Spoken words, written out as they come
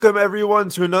Welcome, everyone,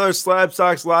 to another Slab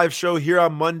Sox live show here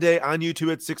on Monday on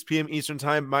YouTube at 6 p.m. Eastern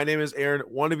Time. My name is Aaron,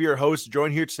 one of your hosts,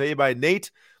 joined here today by Nate.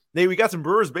 Nate, we got some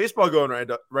Brewers baseball going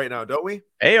right now, don't we?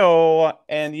 Heyo.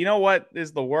 And you know what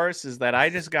is the worst is that I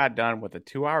just got done with a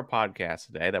 2-hour podcast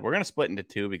today that we're going to split into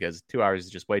two because 2 hours is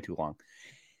just way too long.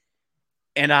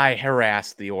 And I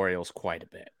harassed the Orioles quite a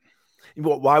bit.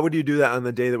 Well, why would you do that on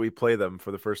the day that we play them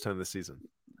for the first time this season?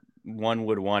 One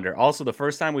would wonder. Also, the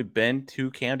first time we've been to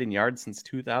Camden Yards since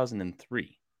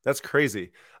 2003. That's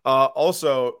crazy.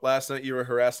 Also, last night you were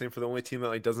harassing for the only team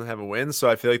that doesn't have a win, so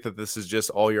I feel like that this is just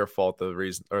all your fault. The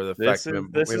reason or the fact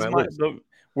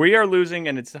we are losing,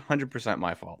 and it's 100%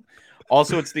 my fault.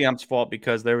 Also, it's the ump's fault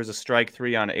because there was a strike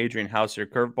 3 on Adrian Houser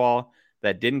curveball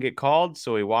that didn't get called,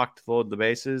 so he walked to load the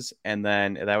bases, and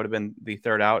then that would have been the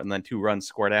third out, and then 2 runs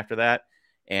scored after that,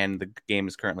 and the game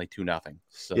is currently 2-0.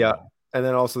 So yeah. And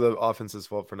then also the offense's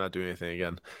fault for not doing anything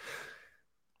again.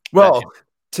 Well,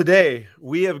 today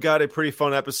we have got a pretty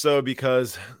fun episode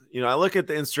because, I look at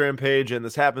the Instagram page and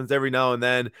this happens every now and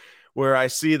then where I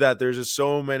see that there's just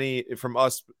so many from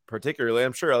us particularly.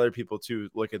 I'm sure other people too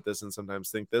look at this and sometimes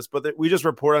think this, but we just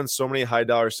report on so many high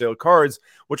dollar sale cards,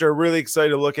 which are really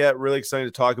excited to look at, really excited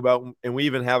to talk about. And we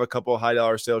even have a couple of high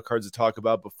dollar sale cards to talk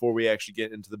about before we actually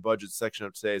get into the budget section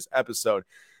of today's episode.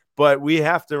 But we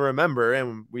have to remember,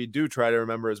 and we do try to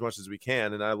remember as much as we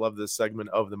can, and I love this segment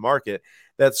of the market,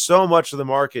 that so much of the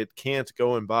market can't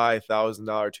go and buy $1,000,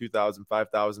 $2,000,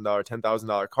 $5,000,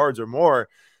 $10,000 cards or more.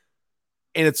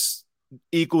 And it's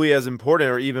equally as important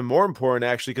or even more important,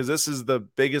 actually, because this is the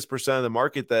biggest percent of the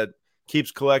market that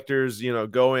keeps collectors,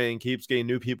 going, keeps getting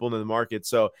new people into the market.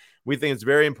 So we think it's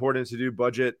very important to do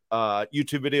budget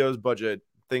YouTube videos, budget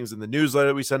things in the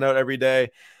newsletter we send out every day.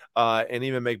 And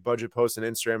even make budget posts on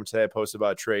Instagram. Today I posted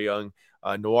about Trae Young,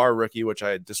 Noir rookie, which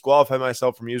I disqualified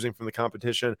myself from using from the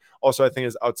competition. Also, I think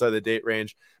is outside the date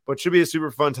range, but should be a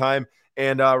super fun time.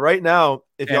 And right now,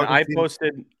 I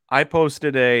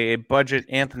posted a budget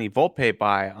Anthony Volpe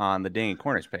buy on the Dinging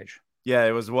Corners page. Yeah,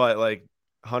 it was what, like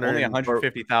only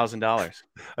 $150,000. I was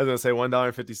gonna say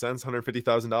 $1.50,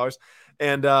 $150,000,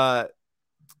 and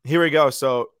here we go.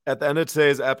 So at the end of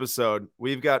today's episode,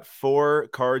 we've got 4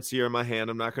 cards here in my hand.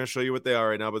 I'm not going to show you what they are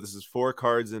right now, but this is 4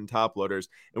 cards in top loaders.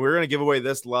 And we're going to give away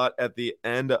this lot at the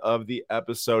end of the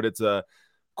episode. It's a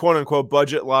quote unquote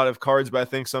budget lot of cards, but I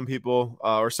think some people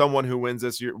or someone who wins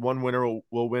this year, one winner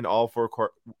will win all 4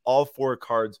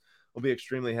 cards. We'll be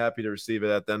extremely happy to receive it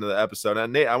at the end of the episode.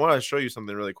 And Nate, I want to show you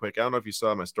something really quick. I don't know if you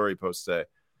saw my story post today.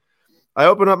 I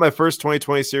opened up my first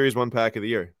 2020 Series 1 pack of the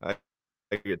year. I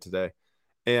get today.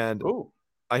 And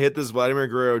I hit this Vladimir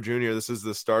Guerrero Jr. This is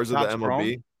the Stars of the MLB.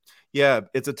 Chrome? Yeah,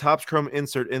 it's a Topps Chrome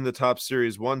insert in the Topps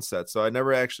Series 1 set. So I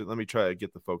never actually, let me try to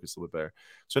get the focus a little bit better.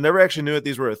 So I never actually knew that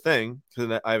these were a thing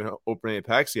because I haven't opened any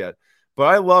packs yet. But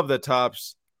I love that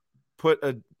Topps put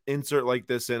an insert like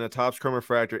this in, a Topps Chrome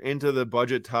refractor, into the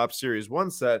budget Topps Series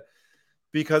 1 set,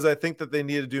 because I think that they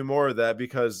need to do more of that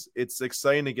because it's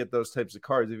exciting to get those types of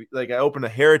cards. Like I opened a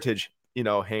Heritage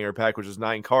hanger pack, which was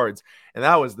 9 cards, and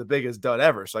that was the biggest dud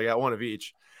ever. So I got one of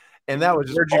each, and that was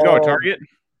just, where'd you go? Target?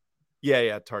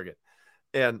 Yeah, Target.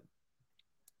 And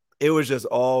it was just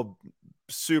all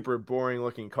super boring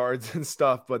looking cards and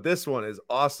stuff. But this one is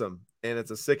awesome, and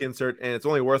it's a sick insert, and it's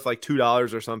only worth like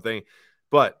 $2 or something.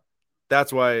 But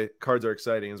that's why cards are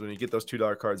exciting, is when you get those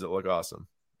 $2 cards that look awesome.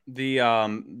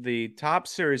 The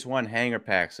Topps Series 1 hanger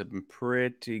packs have been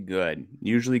pretty good.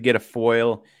 Usually get a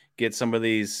foil, get some of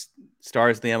these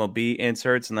Stars of the MLB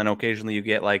inserts, and then occasionally you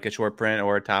get like a short print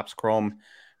or a Topps Chrome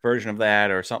version of that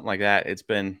or something like that. They've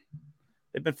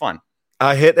been fun.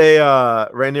 I hit a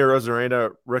Randy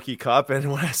Arozarena rookie cup,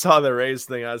 and when I saw the Rays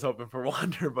thing, I was hoping for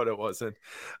Wander, but it wasn't.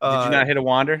 Did you not hit a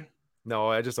Wander?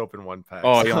 No, I just opened 1 pack.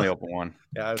 Oh, you only opened 1.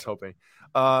 Yeah, I was hoping.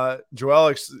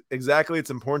 Joel, exactly. It's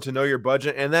important to know your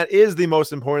budget, and that is the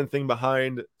most important thing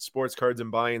behind sports cards and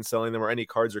buying and selling them, or any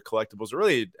cards or collectibles, or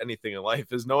really anything in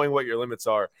life, is knowing what your limits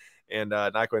are and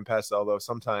not going past it. Although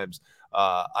sometimes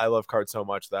I love cards so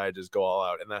much that I just go all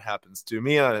out, and that happens to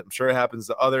me. I'm sure it happens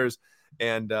to others,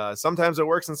 and sometimes it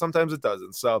works and sometimes it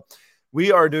doesn't. So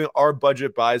we are doing our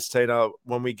budget buys today. Now,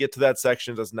 when we get to that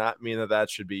section, does not mean that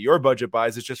should be your budget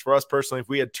buys. It's just for us personally. If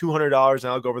we had $200, and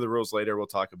I'll go over the rules later, we'll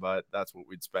talk about it. That's what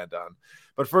we'd spend on.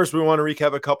 But first, we want to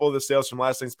recap a couple of the sales from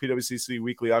last night's PWCC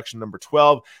weekly auction number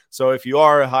 12. So if you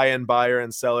are a high-end buyer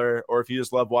and seller, or if you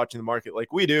just love watching the market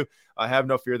like we do, I have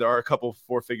no fear. There are a couple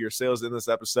 4-figure sales in this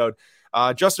episode.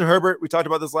 Justin Herbert, we talked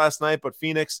about this last night, but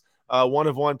Phoenix, 1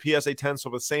 of 1 PSA 10, so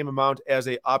the same amount as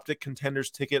a Optic Contenders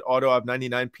ticket auto of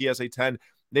 99 PSA 10.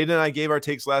 Nate and I gave our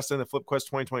takes last time, the Flip Quest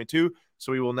 2022,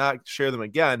 so we will not share them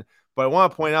again. But I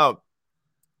want to point out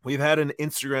we've had an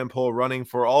Instagram poll running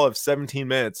for all of 17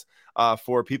 minutes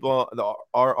for people,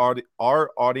 our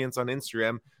audience on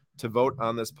Instagram, to vote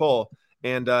on this poll.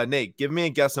 And Nate, give me a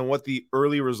guess on what the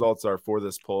early results are for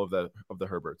this poll of the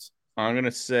Herberts. I'm going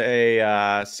to say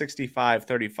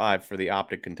 65-35 for the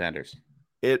Optic contenders.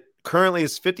 It currently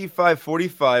is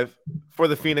 55-45 for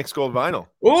the Phoenix Gold Vinyl.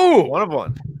 Ooh,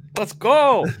 1-1. Let's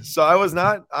go. So I was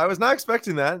not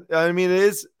expecting that. I mean, it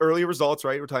is early results,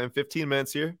 right? We're talking 15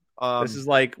 minutes here. This is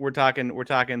like we're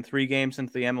talking 3 games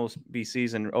into the MLB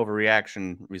season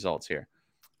overreaction results here.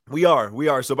 We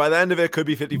are. So by the end of it, could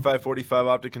be 55-45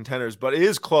 Optic contenders, but it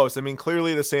is close. I mean,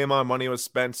 clearly the same amount of money was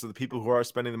spent, so the people who are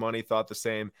spending the money thought the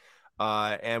same.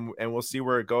 And we'll see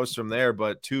where it goes from there.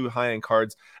 But 2 high-end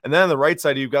cards, and then on the right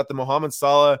side, you've got the Mohamed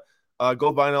Salah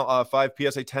Gold Vinyl 5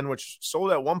 PSA 10, which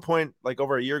sold at one point like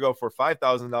over a year ago for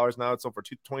 $5,000. Now it's sold for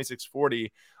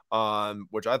 $26.40,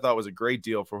 which I thought was a great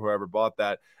deal for whoever bought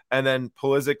that. And then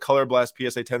Pulisic Color Blast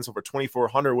PSA 10 sold for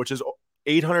 $2,400, which is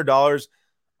 $800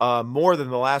 more than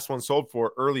the last one sold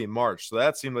for early in March. So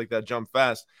that seemed like that jumped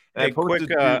fast. And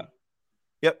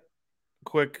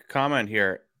quick comment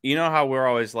here. You know how we're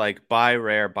always like buy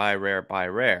rare, buy rare, buy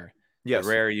rare. Yes. The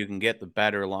rarer you can get, the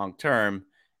better long term.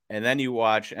 And then you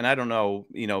watch, and I don't know,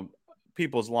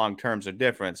 people's long terms are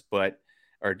different, but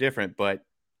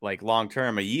like long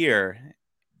term, a year,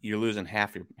 you're losing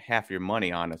half your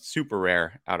money on a super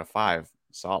rare out of 5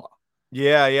 Salah.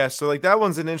 Yeah. So like that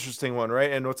one's an interesting one,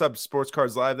 right? And what's up, Sports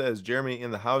Cards Live? That is Jeremy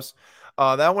in the house.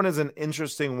 That one is an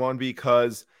interesting one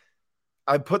because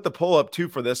I put the poll up too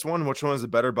for this one. Which one is a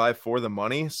better buy for the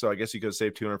money? So I guess you could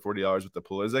save $240 with the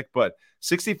Pulisic, but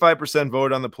 65%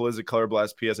 voted on the Pulisic Color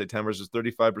Blast PSA 10 versus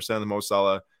 35% of the Mo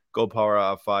Salah Gold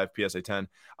Power 5 PSA 10.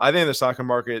 I think the soccer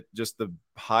market, just the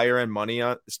higher end money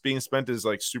on being spent is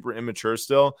like super immature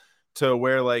still, to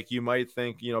where like you might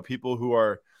think, people who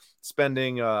are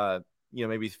spending,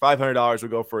 maybe $500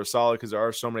 would go for a Salah because there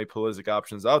are so many Pulisic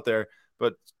options out there.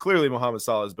 But clearly, Mohamed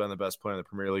Salah has been the best player in the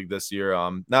Premier League this year.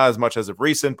 Not as much as of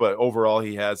recent, but overall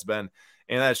he has been.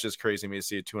 And that's just crazy to me to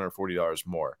see $240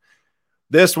 more.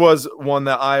 This was one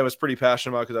that I was pretty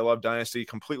passionate about because I love Dynasty.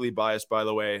 Completely biased, by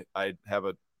the way. I have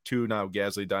 2 now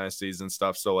Gasly Dynasties and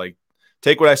stuff. So, like,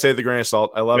 take what I say with a grain of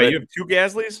salt. I love it. You have 2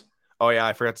 Gaslys? Oh, yeah.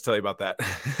 I forgot to tell you about that.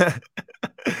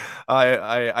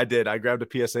 I did. I grabbed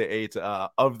a PSA 8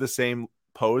 of the same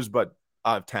pose, but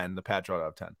out of 10, the patch out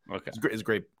of 10. Okay. It's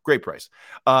great price.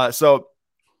 So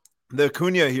the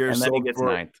Acuna here, and then he gets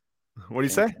 9th. What do you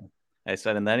say? I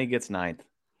said, and then he gets 9th.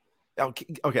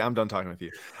 Okay, I'm done talking with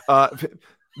you.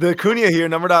 The Acuna here,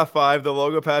 numbered out 5, the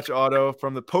logo patch auto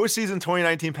from the postseason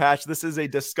 2019 patch. This is a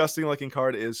disgusting looking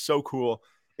card. It is so cool.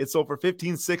 It sold for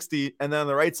 $1,560, and then on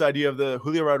the right side you have the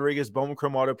Julio Rodriguez Bowman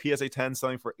Chrome auto PSA 10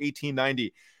 selling for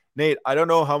 $1,890. Nate, I don't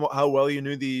know how well you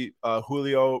knew the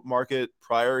Julio market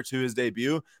prior to his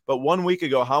debut, but 1 week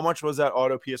ago, how much was that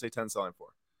auto PSA 10 selling for?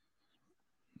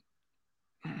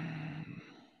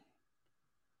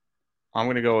 I'm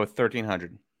going to go with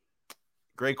 $1,300.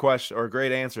 Great question, or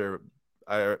great answer.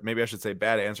 Maybe I should say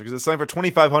bad answer, because it's selling for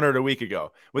 $2,500 a week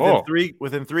ago.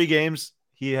 Within 3 games,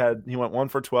 he went 1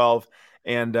 for 12,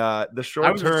 and the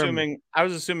short term. I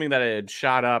was assuming that it had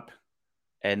shot up,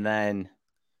 and then.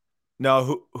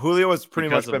 No, Julio was pretty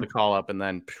much been the call up, and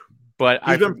then, but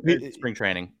spring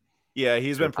training. Yeah,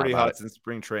 he's been pretty hot since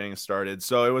spring training started.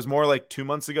 So it was more like 2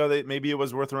 months ago that maybe it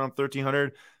was worth around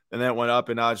 $1,300, and then it went up,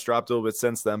 and now it's dropped a little bit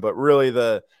since then. But really,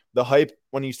 the hype,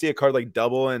 when you see a card like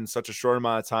double in such a short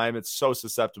amount of time, it's so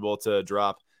susceptible to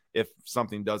drop if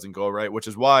something doesn't go right. Which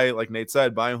is why, like Nate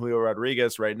said, buying Julio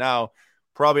Rodriguez right now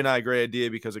probably not a great idea,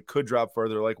 because it could drop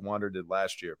further, like Wander did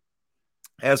last year.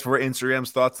 As for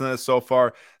Instagram's thoughts on this so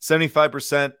far,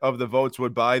 75% of the votes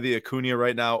would buy the Acuna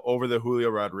right now over the Julio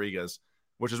Rodriguez,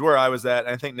 which is where I was at.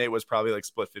 I think Nate was probably like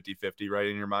split 50-50, right,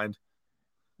 in your mind?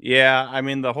 Yeah, I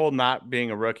mean, the whole not being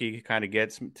a rookie kind of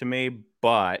gets to me,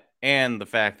 and the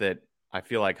fact that I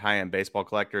feel like high-end baseball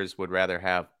collectors would rather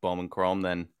have Bowman Chrome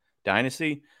than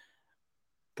Dynasty.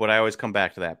 But I always come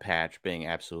back to that patch being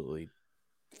absolutely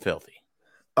filthy.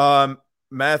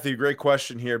 Matthew, great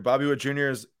question here. Bobby Witt Jr.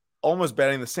 is almost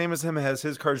batting the same as him, has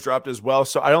his cards dropped as well.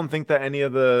 So I don't think that any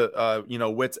of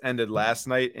the Wits ended last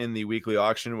night in the weekly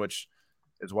auction, which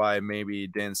is why I maybe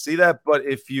didn't see that. But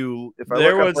if I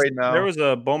look up right now, there was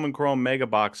a Bowman Chrome Mega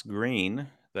Box Green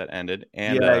that ended,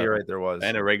 and you're right, there was,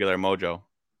 and a regular Mojo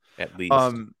at least.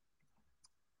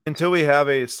 Until we have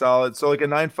a solid, so like a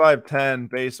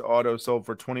 9.510 base auto sold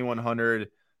for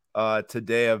 $2,100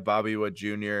 today of Bobby Witt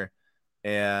Jr.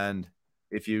 And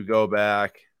if you go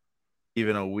back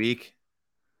even a week,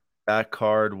 that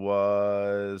card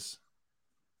was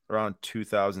around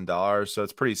 $2,000. So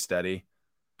it's pretty steady.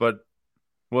 but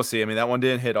we'll see. I mean, that one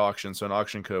didn't hit auction, so an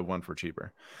auction could have won for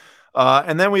cheaper.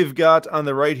 And then we've got on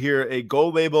the right here a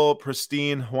gold label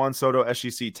pristine Juan Soto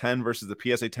SGC 10 versus the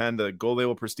PSA 10. The gold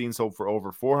label pristine sold for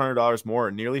over $400 more,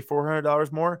 or nearly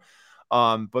 $400 more.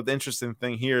 But the interesting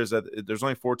thing here is that there's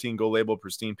only 14 gold label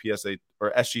pristine PSA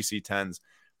or SGC 10s.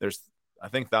 There's, I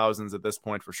think, thousands at this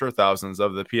point, for sure, thousands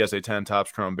of the PSA 10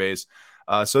 Topps Chrome base.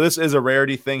 So this is a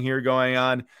rarity thing here going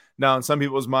on. Now, in some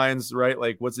people's minds, right,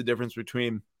 like what's the difference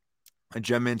between a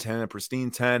gem mint 10, a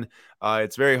pristine 10?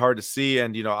 It's very hard to see.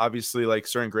 And, obviously, like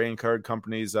certain grading card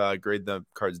companies grade the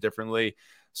cards differently.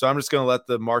 So I'm just going to let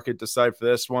the market decide for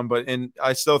this one. But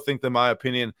I still think that my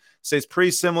opinion stays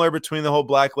pretty similar between the whole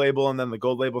black label and then the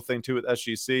gold label thing too with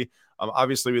SGC.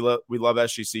 Obviously, we love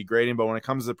SGC grading, but when it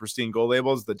comes to pristine gold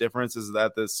labels, the difference is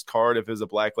that this card, if it's a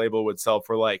black label, would sell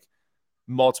for like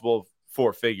multiple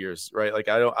four figures, right? Like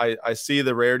I see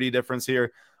the rarity difference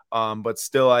here. But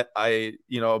still, a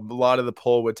lot of the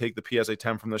poll would take the PSA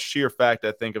 10 from the sheer fact,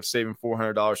 I think, of saving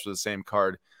 $400 for the same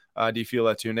card. Do you feel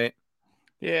that too, Nate?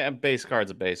 Yeah, base card's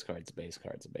a base card. It's a base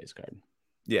card. It's a base card.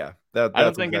 Yeah, I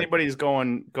don't think anybody's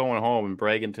going home and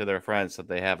bragging to their friends that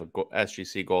they have a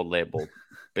SGC gold label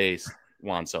base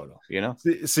Juan Soto.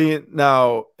 See,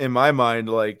 now in my mind,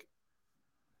 like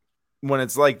when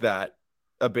it's like that,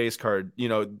 a base card,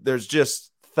 there's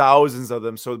just thousands of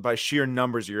them. So by sheer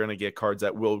numbers, you're going to get cards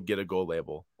that will get a gold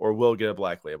label or will get a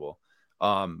black label.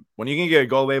 When you can get a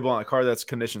gold label on a card that's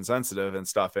condition sensitive and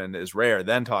stuff and is rare,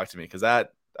 then talk to me, because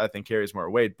that I think carries more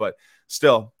weight. But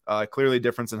still, clearly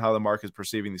difference in how the market is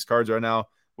perceiving these cards right now,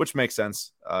 which makes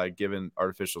sense given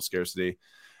artificial scarcity.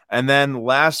 And then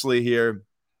lastly here,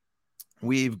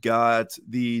 we've got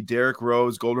the Derrick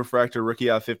Rose Gold Refractor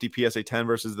Rookie out of 50 PSA 10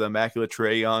 versus the Immaculate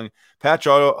Trae Young Patch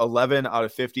Auto 11 out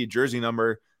of 50 jersey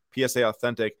number PSA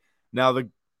Authentic. Now,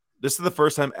 this is the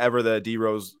first time ever that D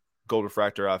Rose Gold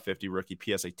Refractor out of 50 Rookie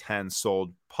PSA 10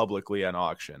 sold publicly on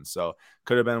auction. So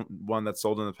could have been one that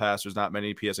sold in the past. There's not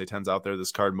many PSA 10s out there.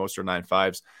 This card, most are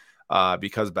 9.5s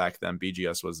because back then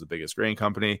BGS was the biggest grading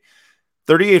company.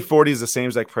 $38.40 is the same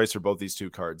exact price for both these two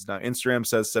cards. Now, Instagram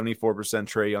says 74%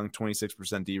 Trae Young,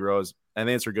 26% D Rose, and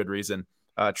they answer good reason.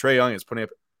 Trae Young is putting up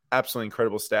absolutely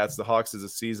incredible stats. The Hawks as a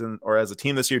season or as a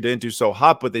team this year didn't do so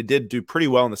hot, but they did do pretty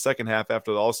well in the second half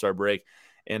after the All-Star break.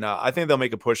 And I think they'll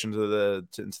make a push into the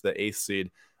 8th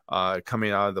seed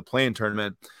coming out of the play-in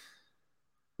tournament.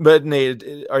 But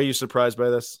Nate, are you surprised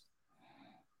by this?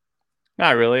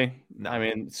 Not really. No. I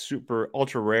mean, super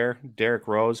ultra rare. Derrick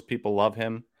Rose, people love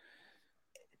him.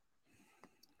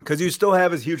 Because you still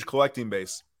have his huge collecting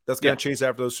base that's going to chase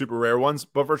after those super rare ones.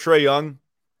 But for Trae Young,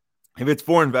 if it's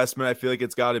for investment, I feel like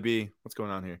it's got to be – what's going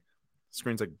on here? The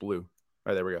screen's like blue. All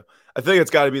right, there we go. I think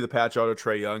it's got to be the Patch Auto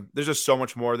Trae Young. There's just so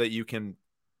much more that you can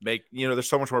make. There's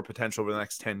so much more potential over the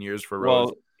next 10 years for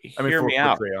Rose. Well, hear me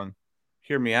out. Trae Young.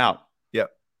 Hear me out. Yep.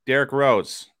 Derrick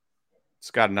Rose, he's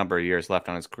got a number of years left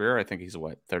on his career. I think he's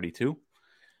 32?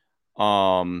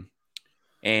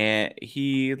 And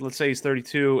let's say he's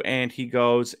 32 and he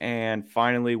goes and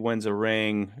finally wins a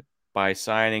ring by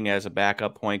signing as a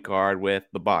backup point guard with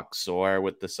the Bucks or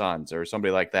with the Suns or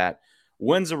somebody like that.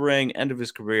 Wins a ring, end of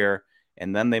his career,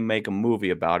 and then they make a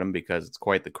movie about him because it's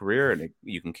quite the career, and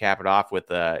you can cap it off with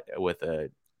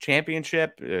a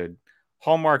championship, a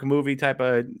Hallmark movie type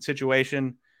of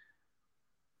situation.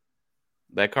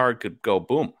 That card could go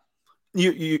boom.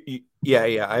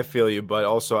 Yeah, I feel you, but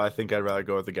also I think I'd rather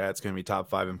go with the guy that's going to be top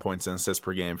 5 in points and assists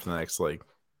per game for the next 5.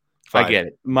 I get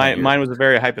it. Mine was a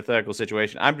very hypothetical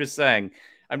situation. I'm just saying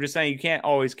you can't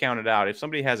always count it out. If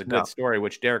somebody has a good story,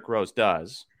 which Derrick Rose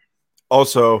does,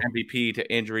 also MVP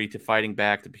to injury to fighting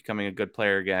back to becoming a good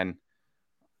player again,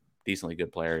 decently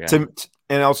good player again.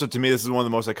 And also to me, this is one of the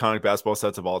most iconic basketball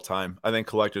sets of all time. I think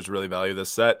collectors really value this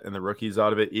set and the rookies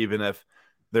out of it, even if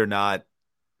they're not,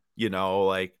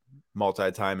 like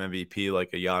multi-time MVP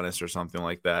like a Giannis or something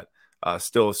like that.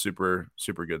 Still a super,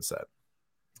 super good set.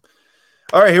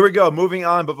 All right, here we go. Moving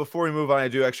on. But before we move on, I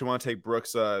do actually want to take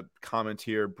Brooke's comment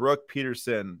here. Brooke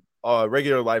Peterson,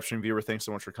 regular live stream viewer, thanks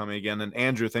so much for coming again. And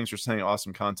Andrew, thanks for sending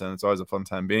awesome content. It's always a fun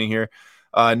time being here.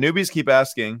 Newbies keep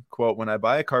asking, quote, when I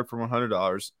buy a card for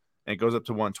 $100 and it goes up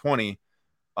to $120,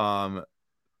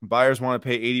 buyers want to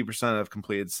pay 80% of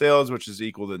completed sales, which is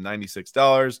equal to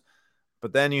 $96.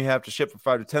 But then you have to ship for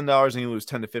 $5 to $10 and you lose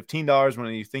 $10 to $15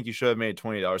 when you think you should have made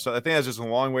 $20. So I think that's just a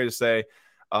long way to say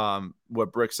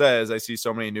what Brick says. I see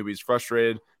so many newbies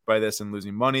frustrated by this and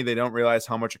losing money. They don't realize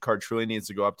how much a card truly needs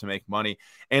to go up to make money.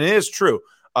 And it is true.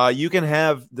 You can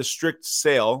have the strict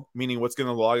sale, meaning what's going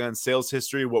to log on sales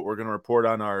history, what we're going to report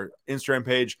on our Instagram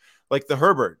page. Like the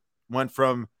Herbert went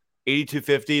from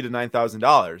 $8,250 to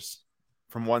 $9,000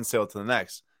 from one sale to the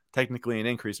next. technically an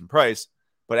increase in price,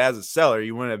 but as a seller,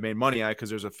 you wouldn't have made money on it because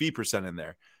there's a fee percent in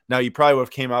there. Now, you probably would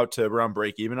have came out to around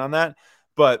break even on that,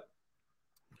 but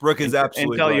Brooke is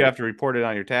absolutely until right. You have to report it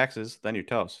on your taxes, then you're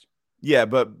toast. Yeah,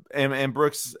 but and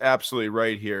Brooke's absolutely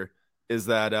right here is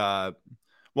that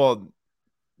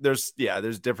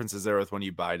there's differences there with when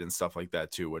you buy it and stuff like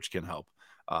that too, which can help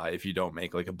if you don't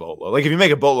make like a boatload. Like if you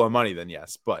make a boatload of money, then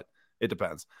yes, but it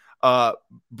depends.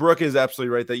 Brooke is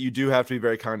absolutely right that you do have to be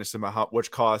very cognizant about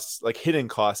which costs, like hidden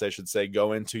costs, I should say,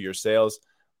 go into your sales.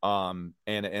 And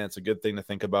it's a good thing to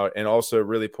think about. And also it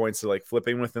really points to like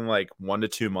flipping within like 1 to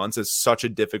 2 months is such a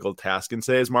difficult task in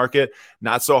today's market.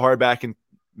 Not so hard back in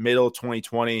middle of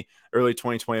 2020, early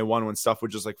 2021, when stuff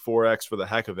was just like 4x for the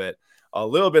heck of it. A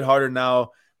little bit harder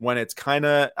now when it's kind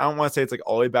of, I don't want to say it's like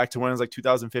all the way back to when it was like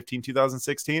 2015,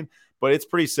 2016, but it's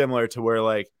pretty similar to where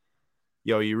like,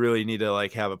 you really need to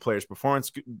like have a player's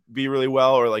performance be really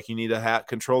well, or like you need to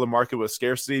control the market with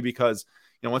scarcity, because,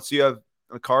 once you have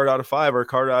a card out of 5 or a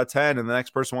card out of 10 and the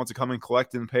next person wants to come and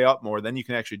collect and pay up more, then you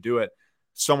can actually do it.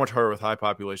 So much harder with high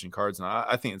population cards. And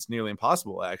I think it's nearly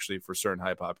impossible actually for certain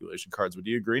high population cards. Would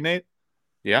you agree, Nate?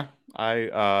 Yeah,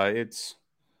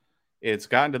 it's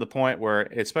gotten to the point where,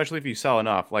 especially if you sell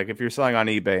enough, like if you're selling on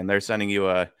eBay and they're sending you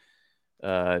a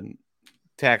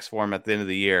tax form at the end of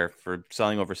the year for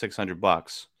selling over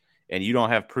 $600, and you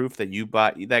don't have proof that you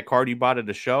bought that card you bought at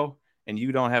a show, and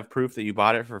you don't have proof that you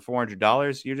bought it for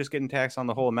 $400, you're just getting taxed on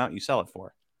the whole amount you sell it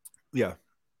for. Yeah.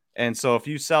 And so if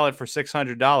you sell it for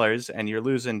 $600 and you're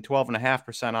losing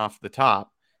 12.5% off the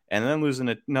top, and then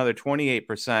losing another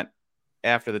 28%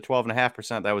 after the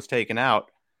 12.5% that was taken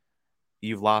out,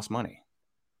 you've lost money.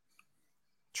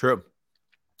 True.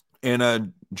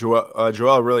 And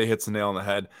Joel really hits the nail on the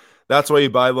head. That's why you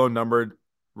buy low numbered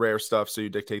rare stuff, so you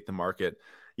dictate the market.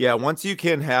 Yeah, once you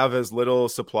can have as little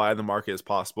supply in the market as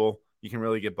possible, you can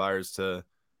really get buyers to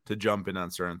jump in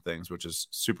on certain things, which is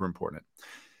super important.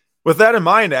 With that in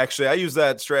mind, actually, I use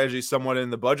that strategy somewhat in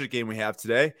the budget game we have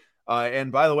today.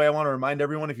 And by the way, I want to remind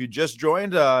everyone, if you just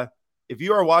joined, if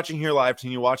you are watching here live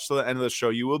and you watch to the end of the show,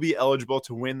 you will be eligible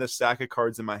to win the stack of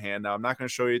cards in my hand. Now, I'm not going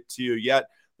to show it to you yet.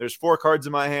 There's 4 cards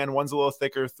in my hand. One's a little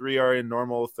thicker. 3 are in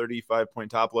normal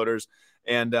 35-point top loaders.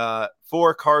 And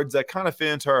 4 cards that kind of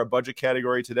fit into our budget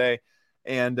category today.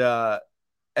 And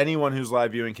anyone who's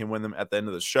live viewing can win them at the end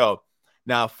of the show.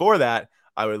 Now, for that,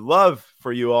 I would love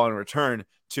for you all in return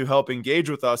to help engage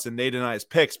with us in Nate and I's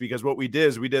picks, because what we did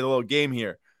is we did a little game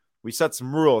here. We set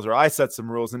some rules, or I set some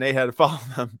rules, and Nate had to follow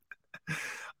them.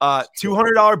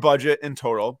 $200 budget in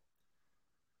total.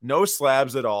 No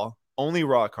slabs at all. Only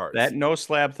raw cards. That no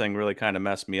slab thing really kind of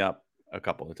messed me up a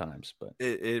couple of times, but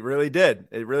it really did.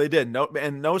 It really did.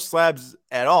 No slabs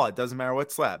at all. It doesn't matter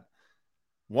what slab.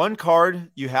 One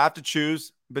card you have to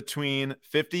choose between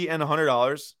 $50 and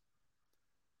 $100.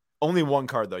 Only one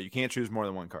card though. You can't choose more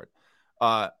than one card.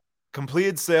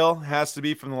 Completed sale has to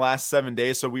be from the last 7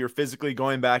 days. So we are physically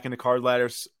going back into Card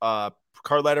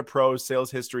Ladder Pro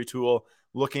sales history tool,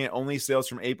 looking at only sales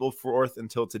from April 4th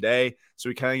until today. So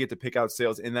we kind of get to pick out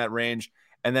sales in that range.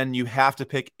 And then you have to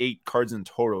pick 8 cards in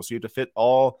total. So you have to fit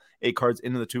all 8 cards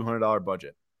into the $200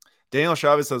 budget. Daniel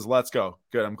Chavez says, let's go.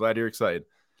 Good. I'm glad you're excited.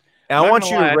 And I want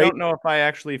you to rate. I don't know if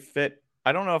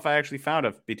I actually found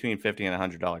a between $50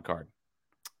 and $100 card.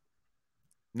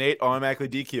 Nate automatically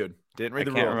DQ'd. Didn't read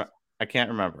the rules. I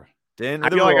can't remember. Didn't I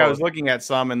feel like I was looking at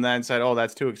some and then said, oh,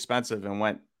 that's too expensive, and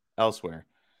went elsewhere.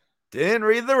 Didn't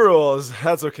read the rules.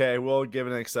 That's okay. We'll give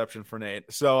an exception for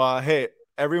Nate. So, hey,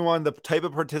 everyone, the type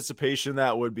of participation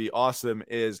that would be awesome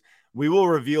is we will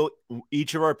reveal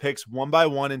each of our picks one by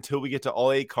one until we get to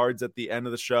all 8 cards at the end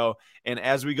of the show. And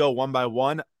as we go one by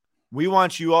one, we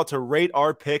want you all to rate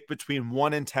our pick between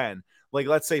 1 and 10. Like,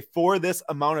 let's say for this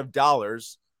amount of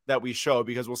dollars that we show,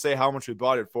 because we'll say how much we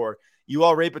bought it for, you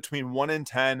all rate between 1 and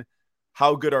 10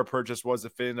 how good our purchase was to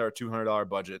fit into our $200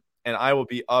 budget. And I will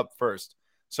be up first.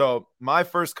 So my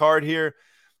first card here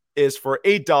is for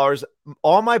 $8.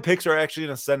 All my picks are actually in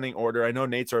ascending order. I know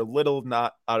Nate's are a little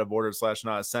not out of order /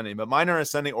 not ascending, but mine are in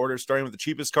ascending order, starting with the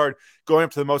cheapest card, going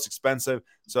up to the most expensive.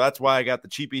 So that's why I got the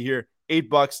cheapie here.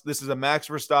 $8. This is a Max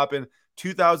Verstappen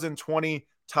 2020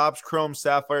 Topps Chrome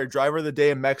Sapphire Driver of the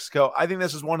Day in Mexico. I think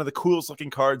this is one of the coolest looking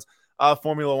cards of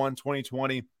Formula One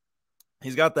 2020.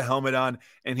 He's got the helmet on,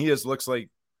 and he just looks like,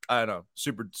 I don't know,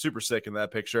 super, super sick in that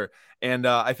picture. And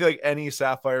I feel like any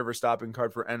Sapphire Verstappen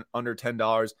card for under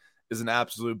 $10 is an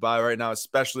absolute buy right now,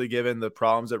 especially given the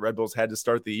problems that Red Bull's had to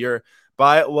start the year.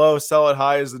 Buy it low, sell it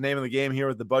high is the name of the game here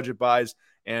with the budget buys.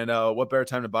 And what better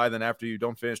time to buy than after you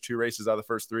don't finish 2 races out of the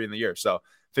first 3 in the year? So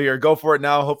figure, go for it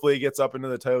now. Hopefully it gets up into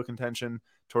the title contention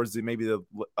towards maybe the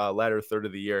latter third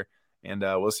of the year. And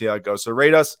we'll see how it goes. So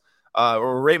rate us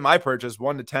or rate my purchase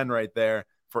 1 to 10 right there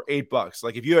for $8.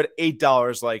 Like if you had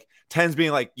 $8, like 10's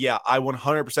being like, yeah, I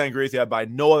 100% agree with you. I buy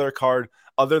no other card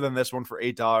other than this one for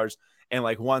 $8. And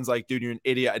like one's like, dude, you're an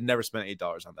idiot. I'd never spend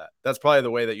 $8 on that. That's probably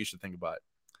the way that you should think about it.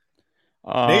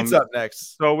 Nate's up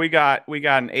next. So we got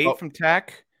an 8 from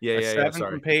Tech, a 7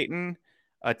 sorry. from Peyton,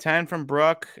 a 10 from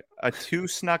Brooke, a 2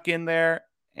 snuck in there,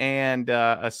 and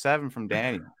a 7 from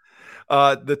Daniel.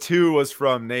 The 2 was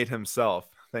from Nate himself.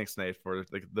 Thanks, Nate, for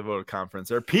the vote of confidence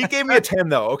there. Pete gave me a 10,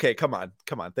 though. Okay, come on.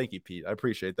 Thank you, Pete. I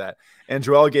appreciate that. And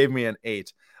Joel gave me an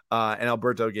 8, and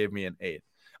Alberto gave me an 8.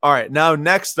 All right, now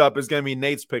next up is going to be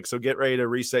Nate's pick, so get ready to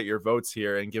reset your votes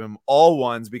here and give him all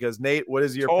ones because, Nate, what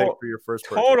is your pick for your first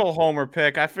purchase? Total homer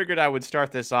pick. I figured I would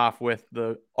start this off with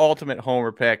the ultimate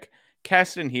homer pick.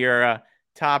 Keston Hiura,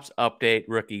 Topps Update,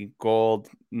 rookie, gold,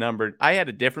 numbered. I had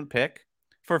a different pick.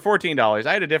 For $14,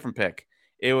 I had a different pick.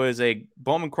 It was a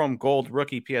Bowman Chrome Gold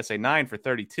rookie PSA 9 for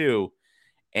 $32,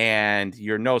 and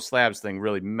your no slabs thing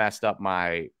really messed up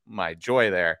my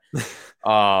joy there.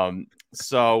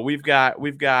 So we've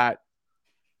got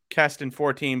Keston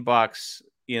 $14.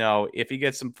 You know, if he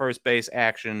gets some first base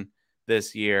action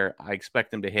this year, I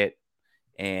expect him to hit.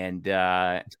 And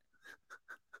I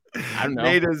don't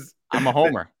know. I'm a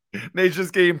homer. Nate's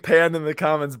just getting panned in the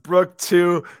comments. Brooke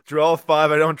 2, Joel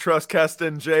 5. I don't trust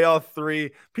Keston. JL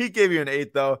 3. Pete gave you an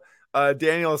 8 though.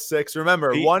 Daniel 6.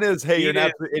 Remember, Pete, 1 is you're an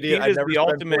absolute idiot. Pete is the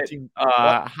ultimate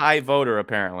high voter.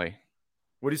 Apparently,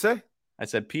 what do you say? I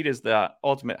said Pete is the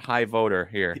ultimate high voter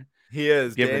here. He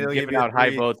is giving out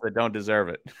high votes that don't deserve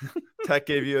it. Tech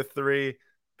gave you a 3.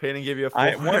 Peyton gave you a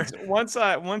 4.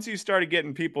 Once you started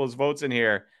getting people's votes in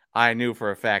here, I knew for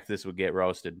a fact this would get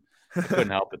roasted. I couldn't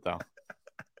help it though.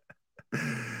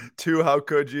 2, how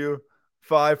could you?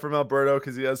 5 from Alberto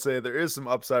because he does say there is some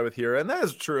upside with here, and that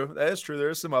is true. There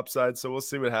is some upside, so we'll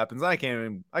see what happens. I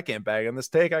can't bag on this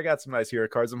take. I got some nice hero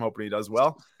cards. I'm hoping he does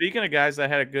well. Speaking of guys that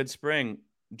had a good spring,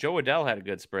 Joe Adell had a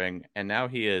good spring, and now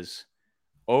he is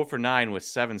 0 for 9 with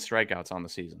 7 strikeouts on the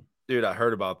season. Dude, I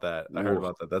heard about that.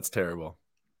 That's terrible.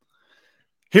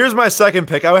 Here's my second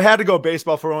pick. I had to go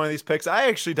baseball for one of these picks. I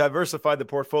actually diversified the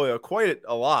portfolio quite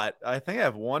a lot. I think I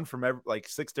have one from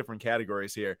 6 different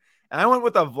categories here. And I went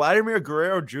with a Vladimir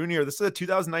Guerrero Jr. This is a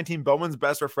 2019 Bowman's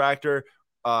Best Refractor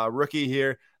rookie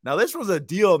here. Now, this was a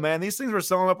deal, man. These things were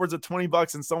selling upwards of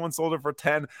 $20 and someone sold it for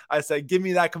 10. I said, give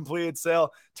me that completed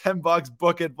sale. $10,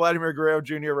 book it. Vladimir Guerrero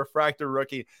Jr. Refractor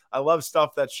rookie. I love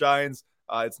stuff that shines.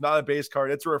 It's not a base card.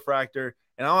 It's a refractor.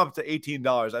 And I'm up to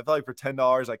 $18. I felt like for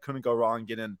 $10, I couldn't go wrong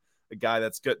getting a guy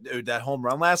that's good. Dude, that home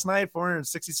run last night,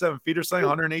 467 feet or something,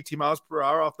 118 miles per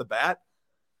hour off the bat.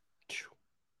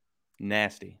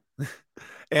 Nasty.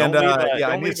 And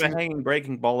don't leave a hanging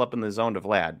breaking ball up in the zone to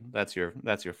Vlad. That's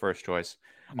your first choice.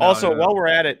 While we're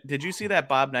at it, did you see that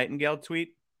Bob Nightingale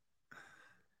tweet?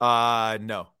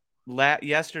 No.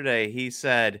 Yesterday, he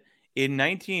said, in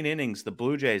 19 innings, the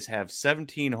Blue Jays have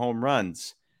 17 home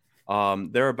runs.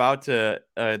 They're about to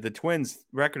the Twins'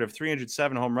 record of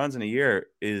 307 home runs in a year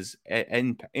is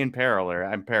in peril. Or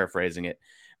I'm paraphrasing it,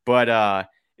 but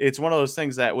it's one of those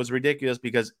things that was ridiculous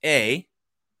because A,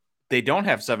 they don't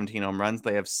have 17 home runs;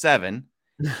 they have 7,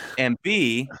 and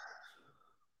B,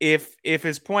 if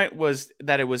his point was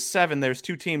that it was 7, there's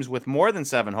 2 teams with more than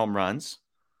 7 home runs.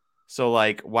 So,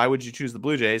 like, why would you choose the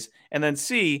Blue Jays? And then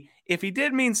C, if he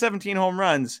did mean 17 home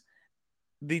runs,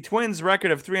 the Twins'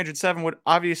 record of 307 would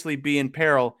obviously be in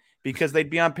peril because they'd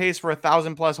be on pace for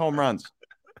 1,000+ home runs.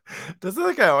 Doesn't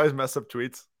that guy always mess up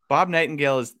tweets? Bob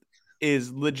Nightingale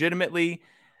is legitimately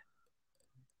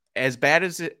as bad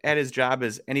at his job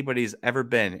as anybody's ever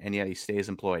been, and yet he stays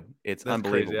employed. It's That's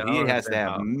unbelievable. He has to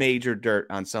have major dirt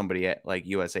on somebody at like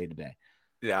USA Today.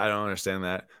 Yeah, I don't understand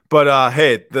that. But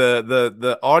hey,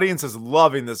 the audience is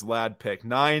loving this lad pick.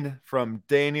 9 from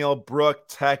Daniel, Brooke,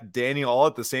 Tech, Daniel, all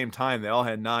at the same time. They all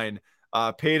had 9.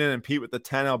 Peyton and Pete with the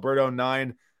 10, Alberto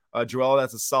 9. Joel,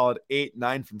 that's a solid 8.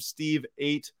 9 from Steve,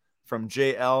 8 from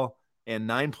JL, and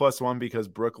 9+1 because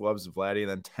Brooke loves Vladdy. And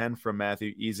then 10 from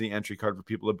Matthew. Easy entry card for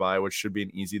people to buy, which should be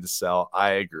an easy to sell.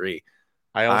 I agree.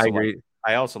 I agree.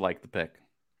 I also like the pick.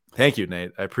 Thank you,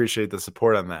 Nate. I appreciate the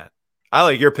support on that. I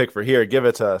like your pick for here. Give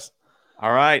it to us.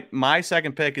 All right. My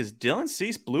second pick is Dylan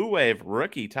Cease, Blue Wave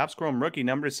rookie, Topps Chrome rookie,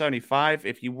 number 75.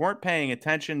 If you weren't paying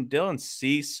attention, Dylan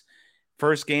Cease,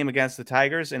 first game against the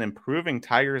Tigers, an improving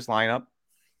Tigers lineup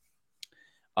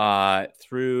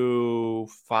through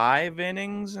 5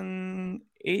 innings and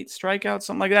 8 strikeouts,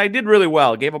 something like that. I did really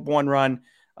well. Gave up 1 run,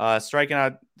 struck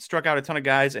out a ton of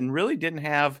guys, and really didn't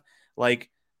have like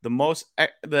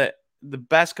the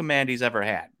best command he's ever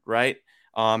had, right?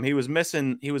 He was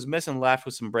missing left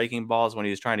with some breaking balls when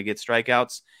he was trying to get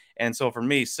strikeouts. And so for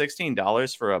me,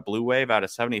 $16 for a blue wave out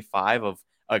of 75 of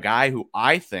a guy who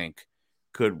I think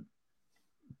could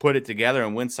put it together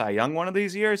and win Cy Young one of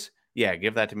these years. Yeah,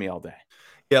 give that to me all day.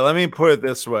 Yeah, let me put it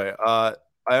this way. I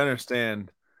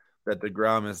understand that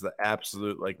DeGrom is the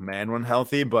absolute like man when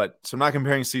healthy, but so I'm not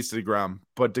comparing Cease to DeGrom,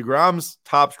 but DeGrom's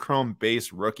top chrome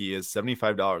base rookie is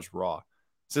 $75 raw.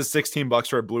 This is $16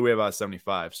 for a blue wave out of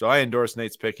 75. So I endorse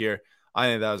Nate's pick here. I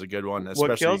think that was a good one.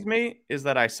 What kills me is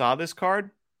that I saw this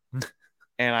card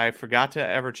and I forgot to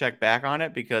ever check back on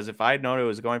it, because if I had known it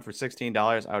was going for $16,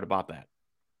 I would have bought that.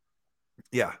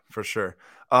 Yeah, for sure.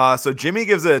 So Jimmy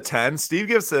gives it a 10. Steve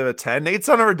gives it a 10. Nate's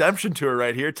on a redemption tour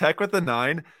right here. Tech with a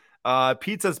 9.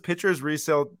 Pete says pitchers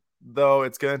resale, though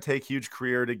it's going to take huge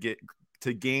career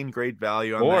to gain great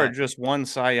value on or that. just one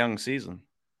Cy Young season.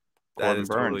 That is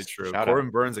totally true.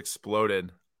 Corbin Burns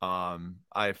exploded.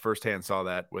 I firsthand saw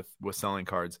that with selling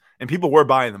cards, and people were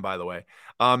buying them, by the way.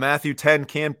 Matthew 10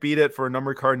 can't beat it for a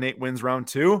number card. Nate wins round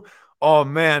 2. Oh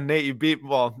man, Nate,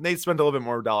 Nate spent a little bit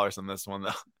more dollars on this one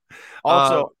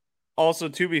though. Also,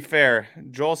 to be fair,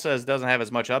 Joel says doesn't have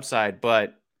as much upside,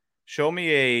 but show me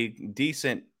a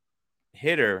decent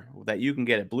hitter that you can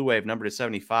get at Blue Wave number to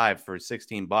 75 for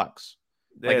 $16.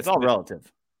 Like, it's all relative.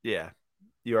 Yeah,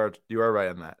 you are right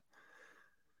on that.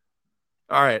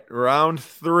 All right, round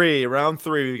three.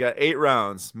 We got 8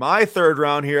 rounds. My third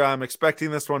round here, I'm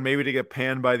expecting this one maybe to get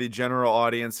panned by the general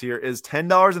audience here, is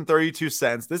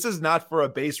 $10.32. This is not for a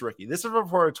base rookie. This is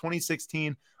for a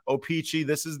 2016 O-Pee-Chee.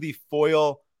 This is the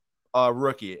foil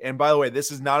rookie. And by the way,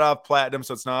 this is not out of platinum,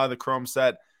 so it's not out of the chrome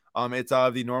set. It's out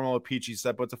of the normal O-Pee-Chee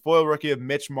set, but it's a foil rookie of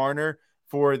Mitch Marner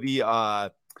for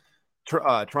the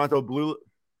Toronto Blue.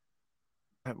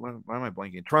 Why am I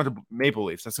blanking? Toronto Maple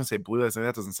Leafs. I was going to say Blue.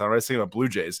 That doesn't sound right. I was thinking about Blue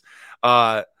Jays.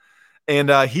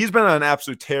 And he's been on an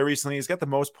absolute tear recently. He's got the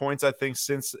most points, I think,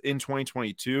 since in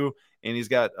 2022. And he's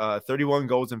got 31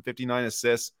 goals and 59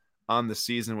 assists on the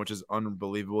season, which is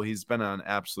unbelievable. He's been on an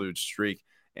absolute streak.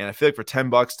 And I feel like for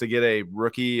 $10 to get a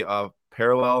rookie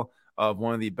parallel of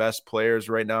one of the best players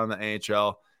right now in the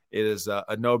NHL, it is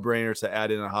a no-brainer to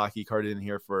add in a hockey card in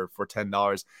here for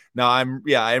 $10. Now,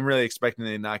 I'm really expecting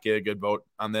to not get a good vote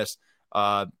on this.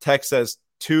 Tech says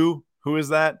 2. Who is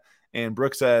that? And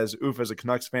Brooke says, oof, as a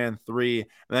Canucks fan, 3. And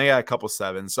then I got a couple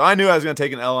 7s. So I knew I was going to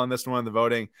take an L on this one in the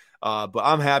voting. But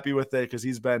I'm happy with it because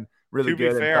he's been really good.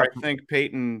 To be fair, I think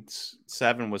Peyton's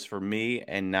 7 was for me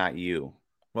and not you.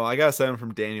 Well, I got a 7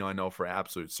 from Daniel, I know for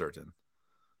absolute certain.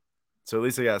 So at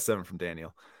least I got a 7 from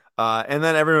Daniel. And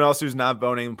then everyone else who's not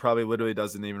voting probably literally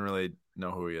doesn't even really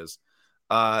know who he is.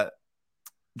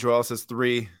 Joel says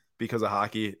 3 because of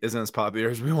hockey isn't as popular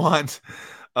as we want.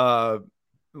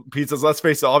 Pete says, let's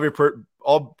face it,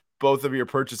 both of your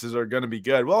purchases are going to be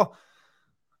good. Well,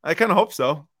 I kind of hope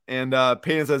so. And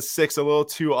Peyton says 6, a little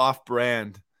too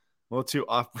off-brand. But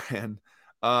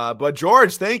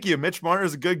George, thank you. Mitch Marner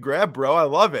is a good grab, bro. I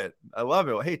love it.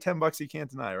 Well, hey, $10 you can't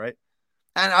deny, right?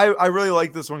 And I really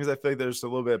like this one because I feel like there's a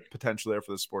little bit of potential there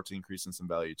for the sports increase in some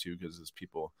value too, because as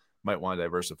people might want to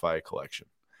diversify a collection.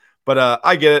 But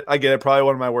I get it. Probably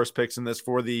one of my worst picks in this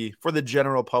for the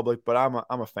general public, but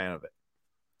I'm a fan of it.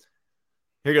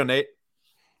 Here you go, Nate.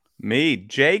 Me,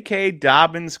 J.K.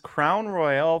 Dobbins Crown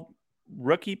Royal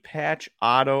rookie patch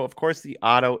auto. Of course, the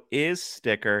auto is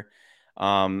sticker.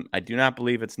 I do not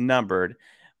believe it's numbered,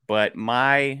 but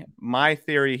my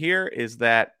theory here is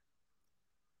that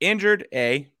injured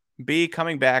A, B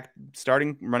coming back,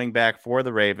 starting running back for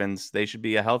the Ravens. They should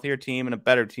be a healthier team and a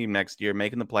better team next year,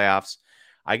 making the playoffs.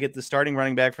 I get the starting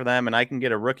running back for them, and I can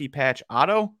get a rookie patch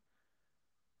auto.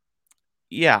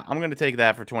 Yeah, I'm going to take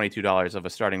that for $22 of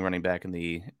a starting running back in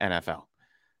the NFL.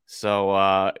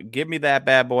 So give me that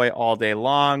bad boy all day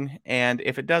long. And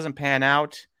if it doesn't pan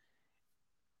out,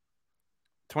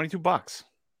 $22.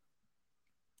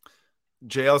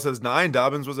 JL says 9.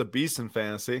 Dobbins was a beast in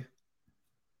fantasy.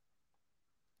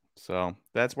 So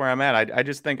that's where I'm at. I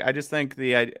just think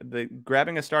the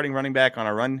grabbing a starting running back on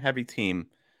a run heavy team,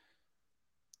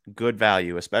 good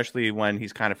value, especially when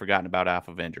he's kind of forgotten about off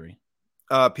of injury.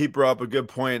 Pete brought up a good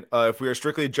point. If we are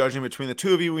strictly judging between the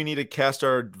two of you, we need to cast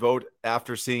our vote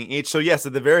after seeing each. So yes,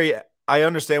 I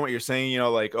understand what you're saying,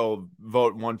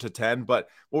 vote 1 to 10, but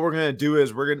what we're going to do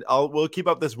is we'll keep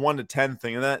up this 1 to 10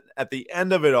 thing. And then at the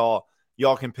end of it all,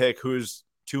 y'all can pick whose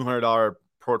 $200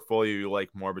 portfolio you like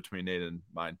more between Nate and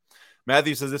mine.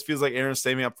 Matthew says this feels like Aaron's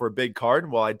saving up for a big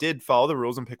card. Well, I did follow the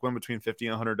rules and pick one between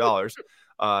 $50 and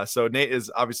 $100. So Nate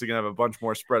is obviously going to have a bunch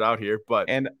more spread out here, but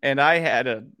and I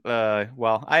had I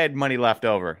had money left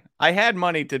over. I had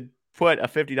money to put a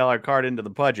 $50 card into the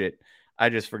budget. I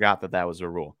just forgot that was a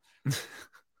rule.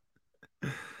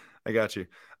 I got you.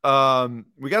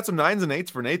 We got some 9s and 8s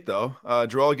for Nate though.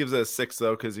 Joel gives it a 6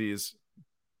 though because he's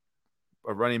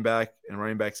a running back, and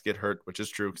running backs get hurt, which is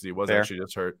true because he was Fair. actually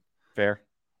just hurt. Fair.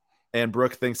 And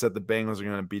Brooke thinks that the Bengals are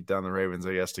going to beat down the Ravens,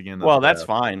 I guess, again. Well, that's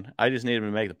fine. I just need him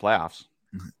to make the playoffs.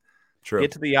 True.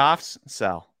 Get to the offs,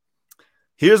 sell.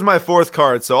 Here's my fourth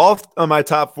card. So all of my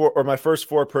top four, or my first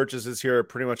four purchases here are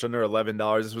pretty much under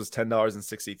 $11. This was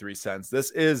 $10.63. This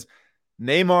is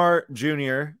Neymar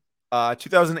Jr.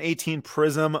 2018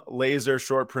 Prism Laser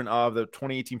short print of the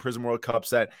 2018 Prism World Cup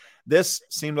set. This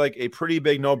seemed like a pretty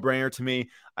big no-brainer to me.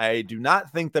 I do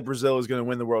not think that Brazil is going to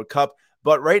win the World Cup,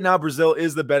 but right now Brazil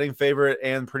is the betting favorite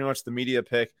and pretty much the media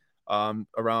pick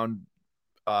around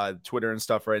Twitter and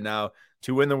stuff right now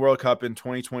to win the World Cup in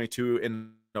 2022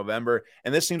 in November.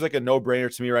 And this seems like a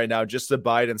no-brainer to me right now, just to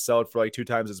buy it and sell it for like 2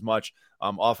 times as much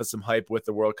off of some hype with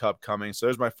the World Cup coming. So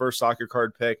there's my first soccer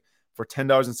card pick for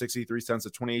 $10.63, a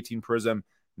 2018 Prism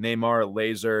Neymar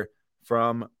Laser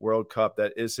from World Cup.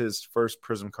 That is his first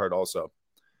Prism card also.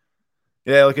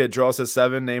 Yeah, look at it. Joel says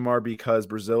 7 Neymar because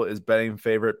Brazil is betting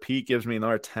favorite. Pete gives me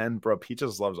another 10. Bro, Pete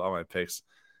just loves all my picks.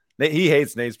 He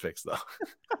hates Nate's picks though.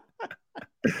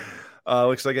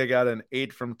 Looks like I got an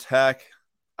 8 from Tech.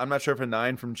 I'm not sure if a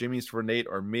 9 from Jimmy's for Nate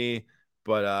or me,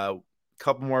 but a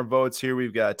couple more votes here.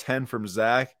 We've got a 10 from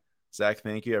Zach. Zach,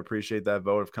 thank you. I appreciate that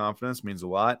vote of confidence. Means a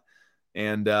lot.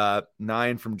 And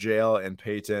 9 from Jail and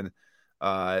Peyton.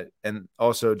 And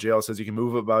also Jail says you can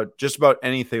move about just about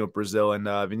anything with Brazil, and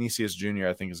Vinicius Jr.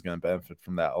 I think is going to benefit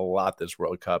from that a lot this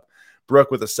World Cup.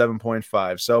 Brooke with a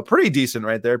 7.5. So pretty decent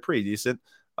right there. Pretty decent.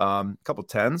 Couple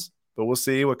 10s, but we'll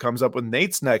see what comes up with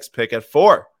Nate's next pick at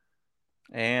 4.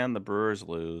 And the Brewers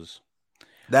lose.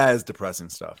 That is depressing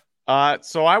stuff.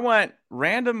 So I went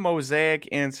random mosaic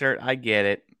insert. I get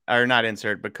it. Or not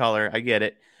insert, but color. I get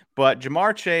it. But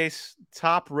Ja'Marr Chase,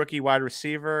 top rookie wide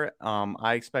receiver.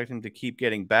 I expect him to keep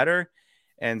getting better.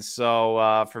 And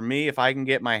so for me, if I can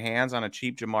get my hands on a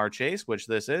cheap Ja'Marr Chase, which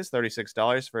this is,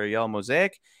 $36 for a yellow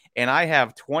mosaic, and I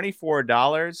have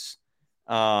 $24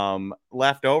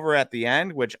 left over at the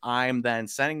end, which I'm then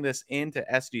sending this into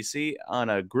SGC on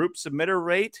a group submitter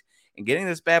rate and getting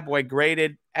this bad boy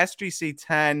graded SGC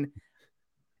 10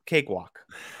 cakewalk.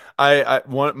 I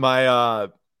want my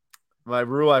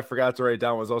rule I forgot to write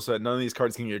down was also that none of these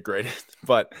cards can get graded,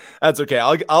 but that's okay.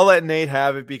 I'll let Nate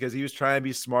have it because he was trying to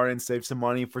be smart and save some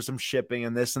money for some shipping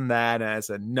and this and that. And I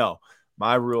said, no,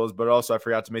 my rules, but also I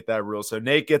forgot to make that rule. So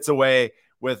Nate gets away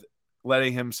with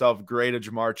letting himself grade a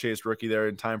Ja'Marr Chase rookie there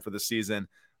in time for the season.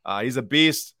 He's a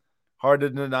beast. Hard to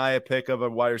deny a pick of a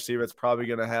wide receiver. It's probably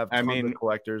going to have tons of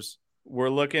collectors. We're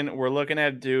looking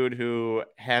at a dude who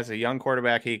has a young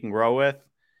quarterback he can grow with,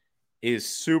 is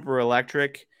super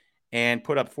electric, and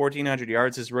put up 1,400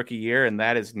 yards his rookie year, and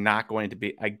that is not going to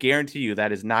be – I guarantee you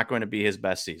that is not going to be his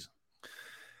best season.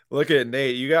 Look at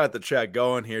Nate. You got the chat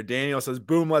going here. Daniel says,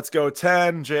 boom, let's go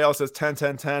 10. JL says 10,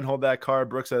 10, 10. Hold that card.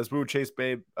 Brooke says, woo, Chase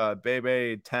Babe,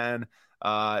 10.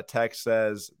 Tech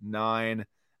says 9.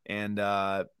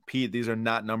 And Pete, these are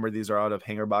not numbered. These are out of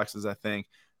hanger boxes, I think.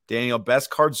 Daniel, best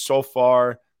cards so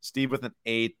far. Steve with an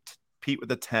 8. Pete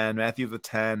with a 10. Matthew with a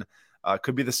 10.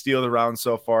 Could be the steal of the round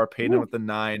so far. Peyton with the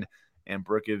 9. And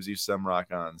Brooke gives you some rock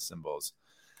on symbols.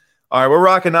 All right, we're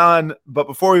rocking on. But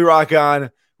before we rock on,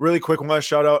 really quick, I want to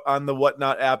shout out on the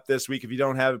Whatnot app this week. If you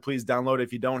don't have it, please download it.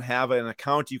 If you don't have an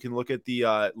account, you can look at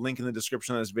the link in the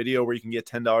description of this video where you can get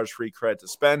 $10 free credit to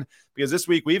spend. Because this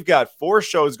week, we've got 4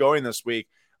 shows going this week.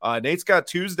 Nate's got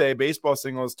Tuesday baseball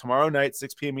singles tomorrow night,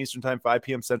 6 p.m. Eastern time, 5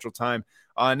 p.m. Central time.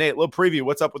 Nate, little preview.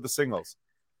 What's up with the singles?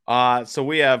 So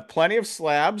we have plenty of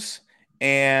slabs,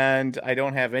 and I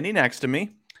don't have any next to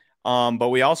me. But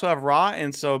we also have raw,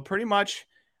 and so pretty much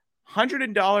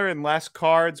 $100 and less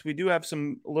cards. We do have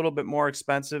some a little bit more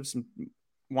expensive, some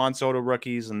Juan Soto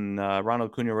rookies and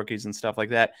Ronald Acuna rookies and stuff like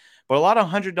that. But a lot of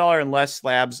 $100 and less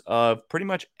slabs of pretty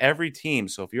much every team.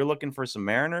 So if you're looking for some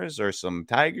Mariners or some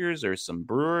Tigers or some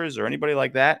Brewers or anybody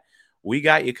like that, we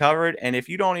got you covered. And if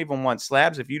you don't even want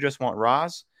slabs, if you just want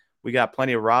raws, we got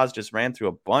plenty of raws. Just ran through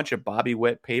a bunch of Bobby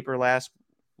Witt paper last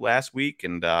week,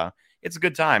 and it's a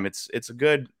good time. It's a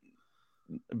good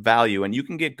value, and you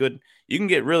can get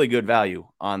really good value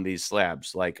on these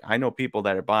slabs. Like, I know people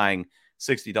that are buying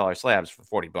 $60 slabs for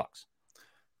 $40.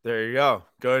 There you go.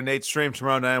 Go to Nate's stream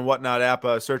tomorrow night and Whatnot app.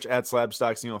 Search at Slab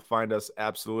Stocks and you'll find us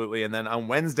absolutely. And then on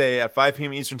Wednesday at 5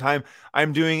 p.m. Eastern time,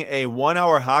 I'm doing a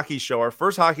 1-hour hockey show. Our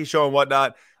first hockey show and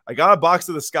Whatnot. I got a box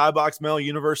of the Skybox Mail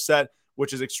Universe set,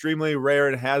 which is extremely rare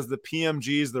and has the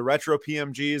PMGs, the retro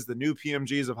PMGs, the new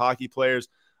PMGs of hockey players,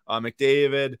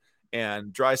 McDavid,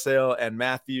 And Drysdale and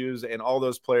Matthews and all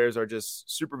those players are just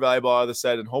super valuable out of the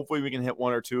set. And hopefully we can hit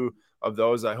one or two of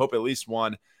those. I hope at least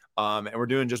one. And we're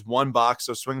doing just one box,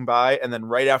 so swing by. And then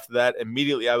right after that,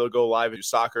 immediately I will go live and do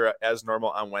soccer as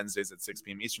normal on Wednesdays at 6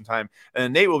 p.m. Eastern time. And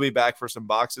then Nate will be back for some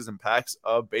boxes and packs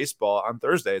of baseball on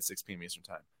Thursday at 6 p.m. Eastern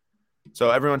time. So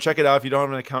everyone check it out. If you don't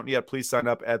have an account yet, please sign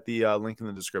up at the link in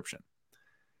the description.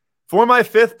 For my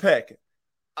fifth pick,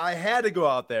 I had to go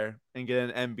out there and get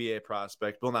an NBA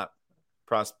prospect. Well, not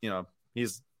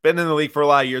he's been in the league for a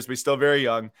lot of years, but he's still very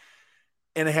young.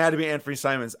 And it had to be Anthony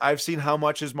Simons. I've seen how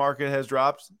much his market has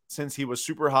dropped since he was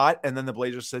super hot. And then the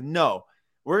Blazers said, no,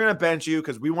 we're going to bench you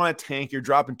because we want to tank. You're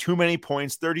dropping too many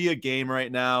points, 30 a game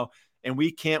right now. And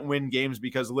we can't win games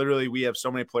because literally we have so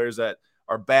many players that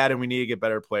are bad and we need to get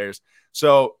better players.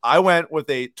 So I went with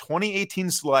a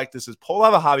 2018 select. This is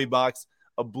Polava Hobby Box,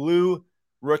 a blue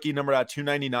rookie numbered at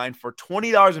 $299 for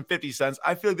 $20.50.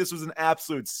 I feel like this was an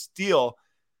absolute steal.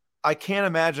 I can't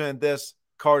imagine that this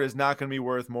card is not going to be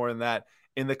worth more than that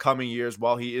in the coming years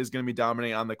while he is going to be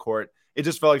dominating on the court. It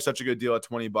just felt like such a good deal at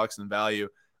 $20 in value.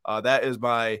 That is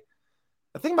my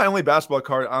only basketball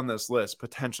card on this list,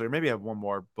 potentially. Or maybe I have one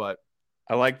more, but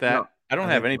I like that. No, I don't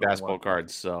have any basketball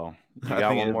cards, so you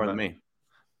got one more than me.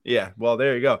 Yeah, well,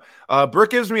 there you go.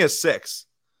 Brooke gives me a 6.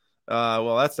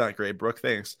 Well, that's not great, Brooke.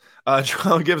 Thanks.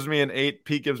 Joel gives me an 8.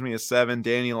 Pete gives me a 7.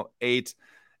 Daniel 8,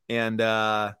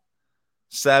 and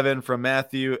 7 from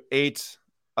Matthew 8.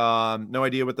 No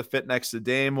idea what the fit next to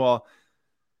Dame. Well,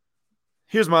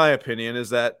 here's my opinion: is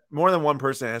that more than one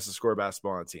person has to score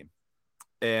basketball on a team,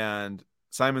 and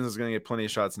Simons is going to get plenty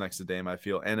of shots next to Dame, I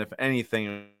feel, and if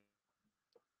anything,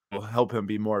 it will help him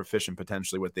be more efficient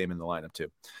potentially with Dame in the lineup too.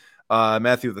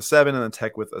 Matthew with a 7 and then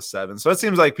Tech with a 7. So it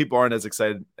seems like people aren't as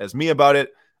excited as me about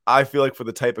it. I feel like for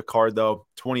the type of card, though,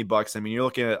 $20. I mean, you're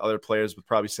looking at other players with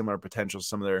probably similar potential.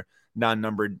 Some of their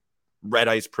non-numbered red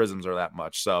ice prisms are that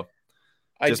much. So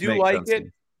I do like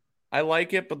it. I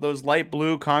like it, but those light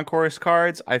blue concourse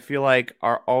cards, I feel like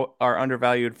are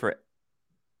undervalued for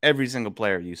every single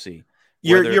player you see.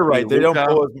 You're right. They don't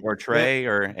pull or Trey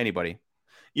or anybody.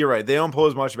 You're right. They don't pull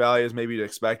as much value as maybe you'd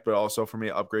expect, but also for me,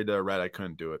 upgrade to a red, I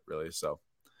couldn't do it really. So,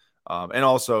 and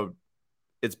also,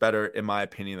 it's better in my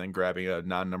opinion than grabbing a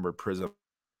non-numbered prism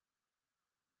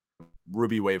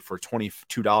Ruby Wave for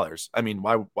 $22. I mean,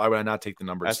 why would I not take the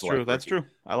number? That's true. That's true.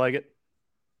 I like it.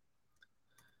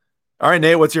 All right,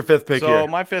 Nate, what's your fifth pick here? So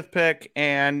my fifth pick,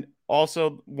 and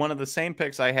also one of the same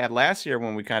picks I had last year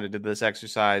when we kind of did this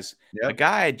exercise. Yep. A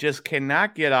guy I just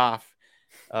cannot get off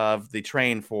of the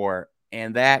train for,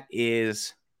 and that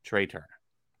is Trey Turner.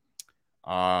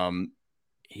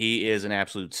 He is an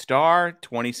absolute star.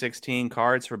 2016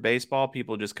 cards for baseball.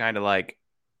 People just kind of like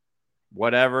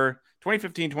whatever.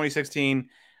 2015, 2016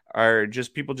 are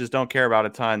just people just don't care about a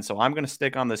ton. So I'm going to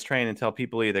stick on this train until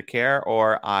people either care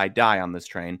or I die on this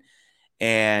train.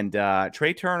 And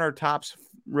Trey Turner tops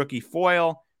rookie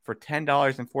foil for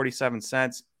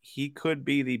 $10.47. He could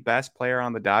be the best player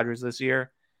on the Dodgers this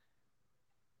year.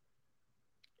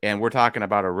 And we're talking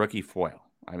about a rookie foil.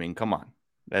 I mean, come on.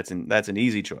 That's an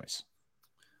easy choice.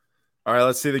 All right,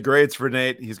 let's see the grades for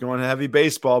Nate. He's going heavy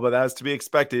baseball, but that's to be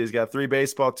expected. He's got 3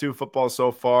 baseball, 2 football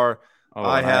so far. Oh,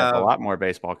 I have a lot more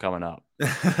baseball coming up.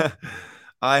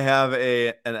 I have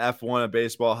an F1, a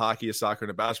baseball, hockey, a soccer,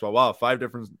 and a basketball. Wow, 5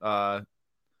 different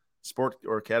sport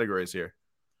or categories here.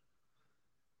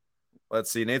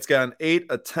 Let's see. Nate's got an 8,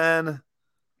 a 10.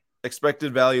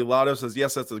 Expected value. Lotto says,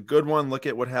 yes, that's a good one. Look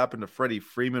at what happened to Freddie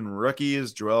Freeman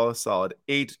rookies. Joel, a solid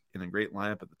 8 in a great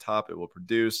lineup at the top. It will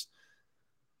produce.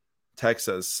 Tech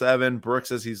says 7. Brooke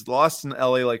says he's lost in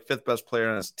LA like 5th best player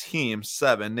on his team.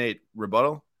 7. Nate,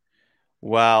 rebuttal?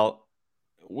 Well,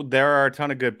 there are a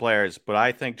ton of good players, but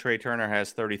I think Trey Turner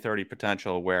has 30-30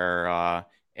 potential where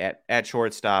at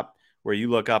shortstop, where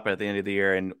you look up at the end of the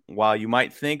year, and while you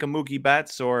might think a Mookie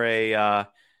Betts or a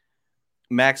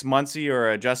Max Muncy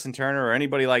or a Justin Turner or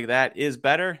anybody like that is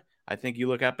better, I think you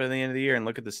look up at the end of the year and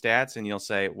look at the stats and you'll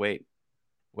say, wait,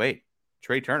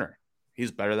 Trey Turner,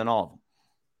 he's better than all of them.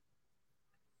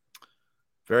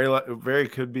 Very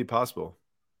could be possible.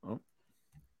 Oh.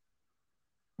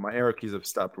 My arrow keys have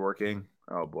stopped working.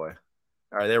 Oh, boy.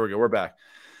 All right, there we go. We're back.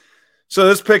 So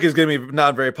this pick is going to be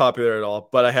not very popular at all,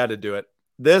 but I had to do it.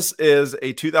 This is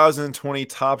a 2020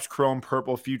 Topps Chrome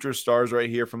Purple Future Stars right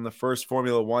here from the first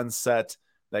Formula One set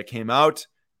that came out.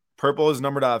 Purple is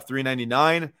numbered out of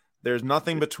 399. There's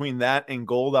nothing between that and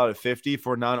gold out of 50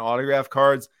 for non-autograph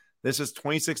cards. This is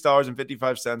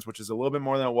 $26.55, which is a little bit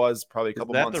more than it was probably a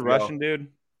couple months ago. Is that the Russian dude?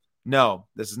 No,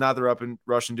 this is not the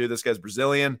Russian dude. This guy's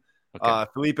Brazilian.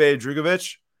 Okay. Felipe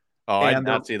Drugovich. Oh, I did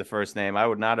not see the first name. I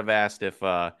would not have asked if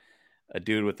a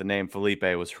dude with the name Felipe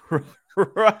was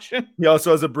rushing. He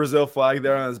also has a Brazil flag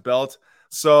there on his belt.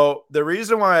 So the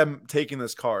reason why I'm taking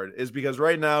this card is because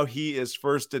right now he is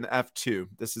first in F2.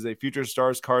 This is a Future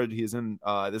Stars card. He's in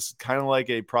this is kind of like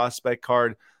a prospect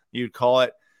card, you'd call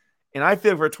it. And I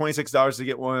feel for $26 to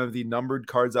get one of the numbered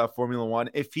cards out of Formula One,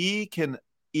 if he can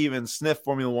even sniff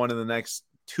Formula One in the next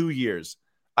 2 years,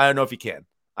 I don't know if he can.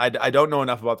 I don't know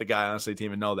enough about the guy, honestly, to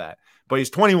even know that. But he's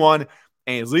 21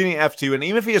 and he's leading F2. And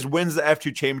even if he just wins the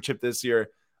F2 championship this year,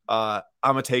 I'm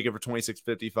going to take it for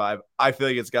 $26.55. I feel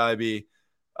like it's got to be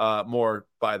more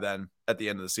by then at the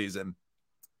end of the season.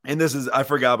 And this is, I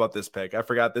forgot about this pick. I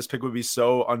forgot this pick would be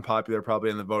so unpopular probably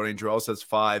in the voting. Joel says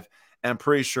 5. And I'm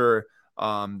pretty sure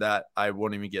that I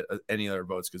won't even get any other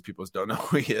votes because people just don't know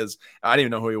who he is. I didn't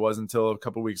even know who he was until a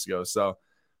couple weeks ago. So,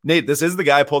 Nate, this is the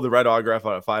guy I pulled the red autograph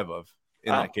out of 5 of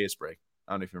in that case break.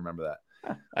 I don't know if you remember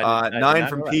that. 9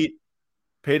 from Pete.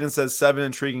 Peyton says 7,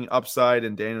 intriguing upside,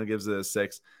 and Daniel gives it a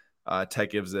 6. Tech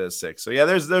gives it a 6. So, yeah,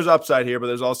 there's upside here, but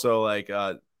there's also like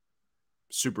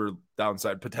super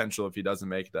downside potential if he doesn't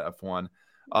make it to F1.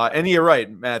 And you're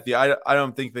right, Matthew. I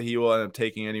don't think that he will end up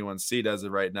taking anyone's seat as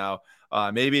of right now.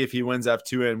 Maybe if he wins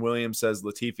F2 and Williams says,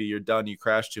 Latifi, you're done, you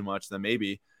crashed too much, then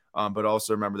maybe. But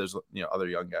also remember there's other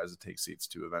young guys that take seats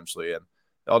too eventually. And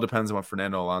it all depends on what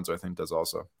Fernando Alonso, I think, does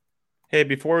also. Hey,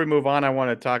 before we move on, I want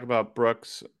to talk about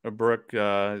Brooke's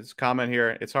comment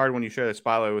here. It's hard when you share the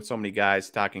spotlight with so many guys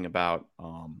talking about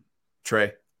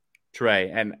Trey.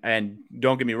 And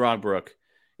don't get me wrong, Brooke.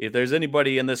 If there's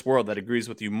anybody in this world that agrees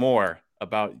with you more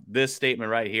about this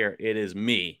statement right here, it is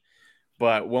me.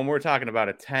 But when we're talking about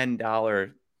a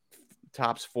 $10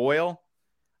 Topps foil,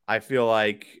 I feel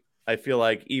like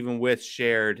even with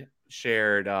shared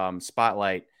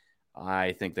spotlight,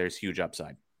 I think there's huge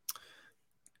upside.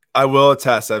 I will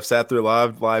attest. I've sat through a lot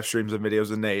of live streams and videos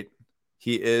with Nate.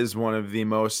 He is one of the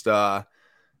most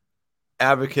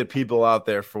advocate people out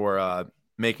there for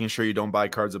making sure you don't buy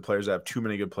cards of players that have too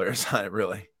many good players on it,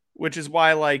 really. Which is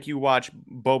why, like, you watch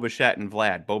Bo Bichette and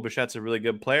Vlad. Bo Bichette's a really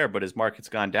good player, but his market's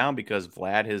gone down because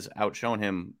Vlad has outshone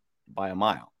him by a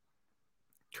mile.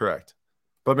 Correct.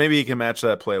 But maybe he can match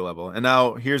that play level. And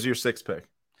now here's your 6th pick.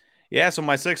 Yeah, so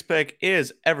my 6th pick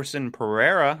is Everson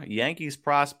Pereira, Yankees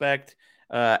prospect,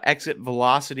 exit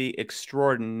velocity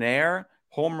extraordinaire,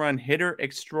 home run hitter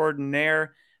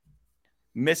extraordinaire,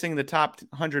 missing the top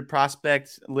 100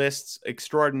 prospect lists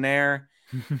extraordinaire.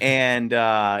 And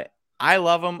I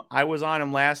love him. I was on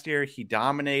him last year. He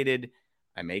dominated.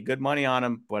 I made good money on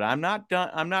him, but I'm not done.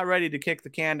 I'm not ready to kick the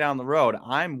can down the road.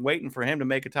 I'm waiting for him to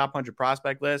make a top 100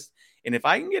 prospect list. And if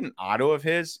I can get an auto of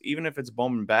his, even if it's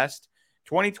Bowman Best,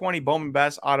 2020 Bowman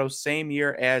Best auto, same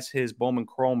year as his Bowman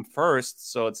Chrome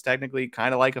first. So it's technically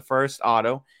kind of like a first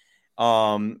auto.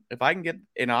 If I can get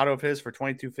an auto of his for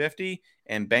 $22.50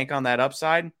 and bank on that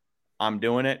upside, I'm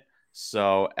doing it.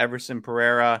 So Everson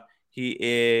Pereira, he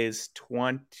is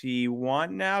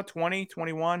 21 now, 21.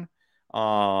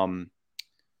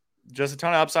 Just a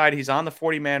ton of upside. He's on the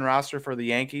 40-man roster for the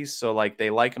Yankees. So like they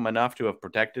like him enough to have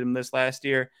protected him this last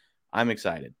year. I'm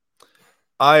excited.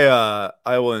 I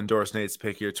will endorse Nate's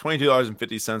pick here.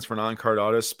 $22.50 for an on-card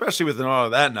auto, especially with an auto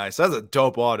that nice. That's a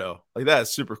dope auto. Like that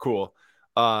is super cool.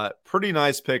 Pretty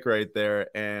nice pick right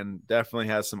there, and definitely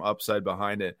has some upside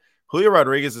behind it. Julio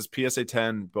Rodriguez is PSA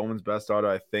 10 Bowman's Best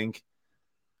auto, I think.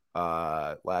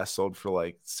 Last sold for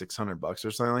like $600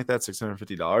 or something like that,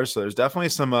 $650. So there's definitely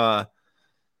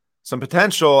some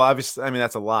potential. Obviously, I mean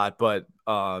that's a lot, but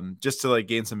just to like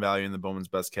gain some value in the Bowman's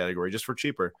Best category, just for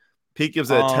cheaper. Pete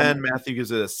gives it a 10. Matthew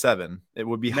gives it a 7. It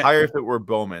would be higher if it were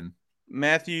Bowman.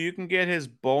 Matthew, you can get his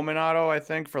Bowman auto, I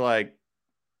think, for like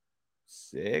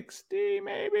 60,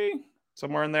 maybe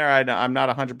somewhere in there. I'm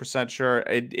not 100% sure.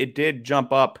 It did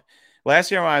jump up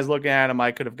last year when I was looking at him.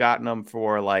 I could have gotten them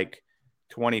for like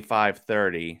 25,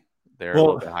 30. They're a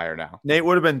little bit higher now. Nate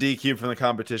would have been DQ'd from the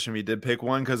competition if he did pick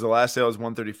one because the last sale was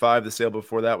 135. The sale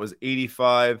before that was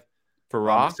 85. For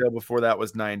Raw? The sale before that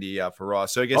was 90, yeah, for Raw.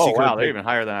 So I guess they're even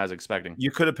higher than I was expecting. You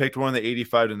could have picked one of the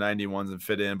 85 to 90 ones and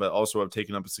fit in, but also have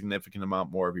taken up a significant amount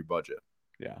more of your budget.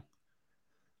 Yeah.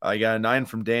 I got a 9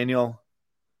 from Daniel.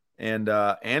 And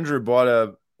Andrew bought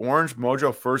a orange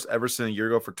Mojo First Everson a year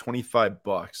ago for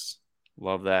 $25.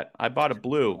 Love that. I bought a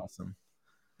blue. Awesome.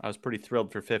 I was pretty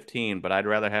thrilled for 15, but I'd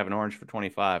rather have an orange for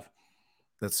 25.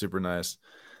 That's super nice.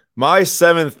 My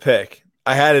 7th pick.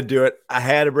 I had to do it. I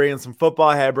had to bring in some football.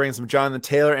 I had to bring in some Jonathan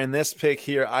Taylor. And this pick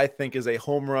here, I think, is a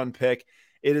home run pick.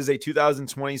 It is a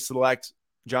 2020 select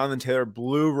Jonathan Taylor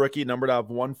blue rookie, numbered out of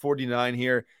 149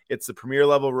 here. It's the premier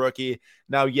level rookie.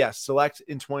 Now, yes, select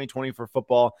in 2020 for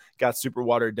football got super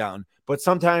watered down. But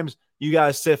sometimes you got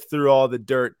to sift through all the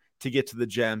dirt to get to the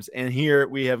gems. And here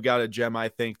we have got a gem. I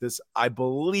think I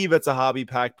believe it's a hobby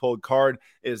pack pulled card.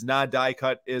 It is not die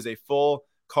cut. It is a full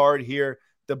card here.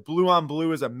 The blue on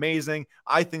blue is amazing.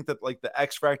 I think that like the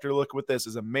X Factor look with this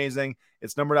is amazing.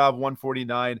 It's numbered out of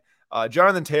 149.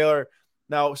 Jonathan Taylor.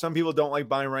 Now, some people don't like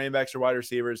buying running backs or wide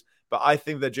receivers, but I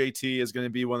think that JT is going to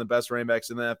be one of the best running backs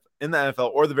in the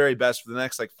NFL, or the very best for the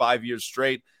next like 5 years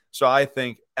straight. So I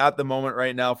think at the moment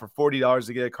right now for $40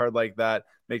 to get a card like that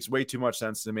makes way too much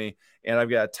sense to me. And I've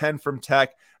got a 10 from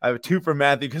Tech. I have a 2 from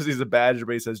Matthew because he's a Badger,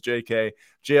 but he says JK.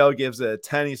 JL gives it a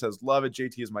 10. He says, love it.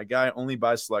 JT is my guy. Only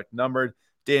buy select numbered.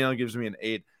 Daniel gives me an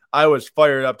 8. I was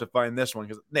fired up to find this one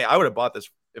because I would have bought this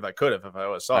if I could have, if I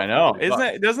was saw. I know.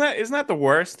 Isn't that the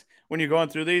worst when you're going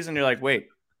through these and you're like, wait,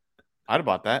 I'd have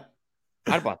bought that.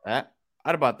 I'd have bought that.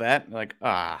 I'd have bought that. You're like,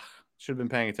 should have been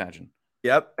paying attention.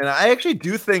 Yep. And I actually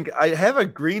do think I have a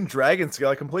green dragon scale.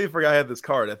 I completely forgot I had this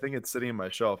card. I think it's sitting on my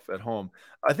shelf at home.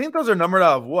 I think those are numbered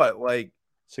out of what? Like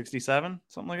 67?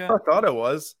 Something like that? I thought it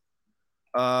was.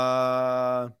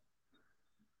 Oh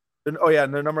yeah,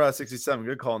 they're numbered out of 67.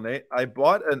 Good call, Nate. I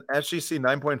bought an SGC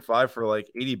 9.5 for like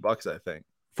 $80, I think.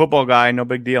 Football guy, no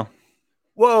big deal.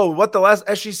 Whoa, what the last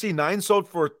SGC 9 sold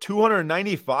for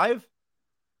 $295?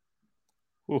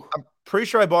 Ooh. I'm pretty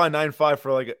sure I bought a 9.5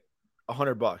 for like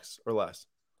 $100 or less.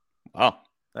 Wow.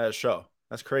 At a show.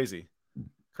 That's crazy.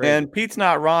 And Pete's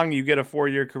not wrong. You get a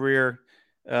 4-year career.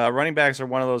 Running backs are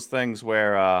one of those things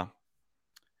where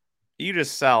you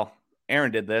just sell.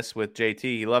 Aaron did this with JT.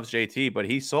 He loves JT, but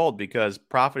he sold because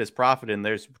profit is profit, and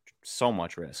there's so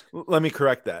much risk. Let me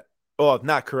correct that. Oh,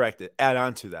 not correct it. Add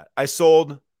on to that. I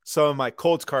sold some of my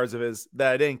Colts cards of his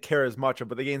that I didn't care as much of,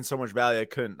 but they gained so much value I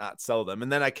couldn't not sell them. And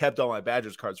then I kept all my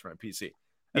Badgers cards for my PC.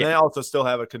 And then I also still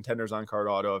have a Contenders on card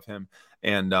auto of him.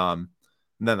 And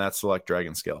then that select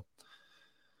dragon scale.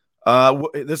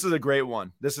 This is a great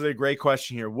one. This is a great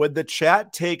question here. Would the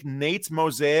chat take Nate's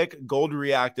Mosaic Gold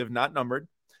Reactive, not numbered,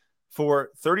 for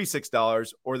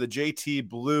 $36, or the JT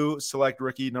Blue Select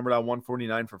Rookie numbered on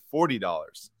 149 for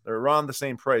 $40? They're around the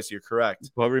same price. You're correct.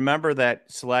 But remember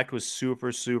that Select was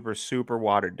super, super, super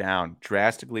watered down,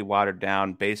 drastically watered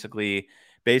down, basically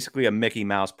a Mickey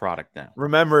Mouse product now.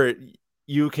 Remember,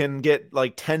 you can get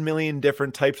like 10 million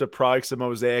different types of products of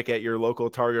Mosaic at your local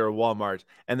Target or Walmart.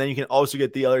 And then you can also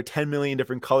get the other 10 million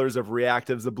different colors of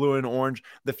reactives, the blue and orange,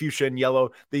 the fuchsia and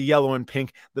yellow, the yellow and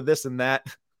pink, the this and that.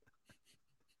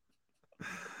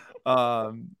 Yeah,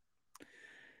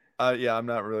 I'm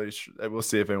not really sure. We'll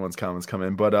see if anyone's comments come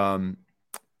in, but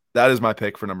that is my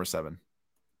pick for number 7.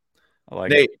 I like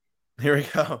Nate, it. Here we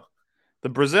go. The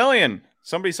Brazilian.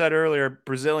 Somebody said earlier,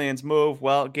 Brazilians move.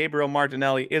 Well, Gabriel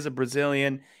Martinelli is a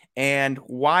Brazilian, and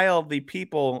while the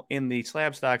people in the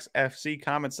Slabstocks FC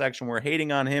comment section were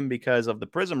hating on him because of the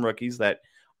Prism rookies that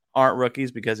aren't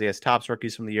rookies because he has Topps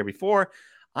rookies from the year before,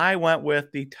 I went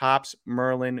with the Topps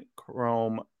Merlin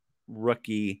Chrome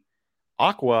rookie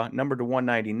Aqua, number to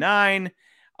 199,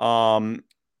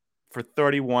 for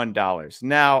 $31.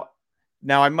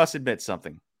 Now I must admit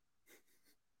something.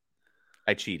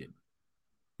 I cheated.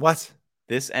 What?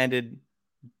 This ended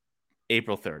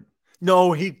April 3rd.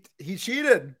 No, he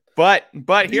cheated. But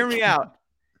hear me out.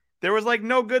 There was like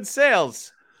no good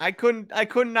sales. I couldn't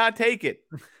not take it.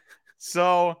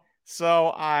 So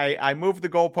I moved the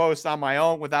goalpost on my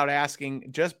own without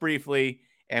asking, just briefly,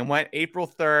 and went April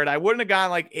 3rd. I wouldn't have gone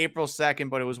like April 2nd,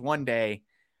 but it was one day.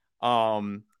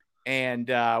 And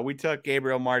we took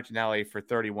Gabriel Martinelli for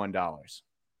 $31.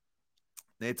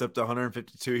 Nate's up to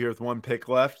 152 here with one pick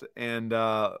left. And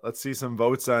let's see some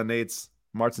votes on Nate's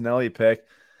Martinelli pick.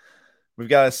 We've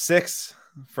got a 6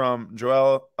 from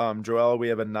Joel. We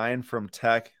have a 9 from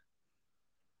Tech.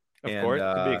 Of course,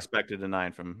 to be expected, a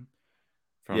 9 from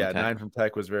Tech. 9 from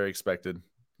Tech was very expected,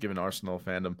 given Arsenal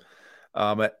fandom.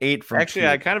 8 from Actually,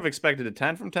 I kind of expected a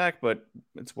 10 from Tech, but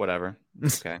it's whatever.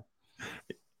 It's okay.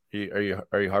 Are you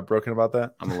heartbroken about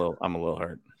that? I'm a little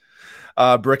hurt.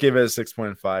 Brooke gave it a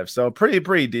 6.5. So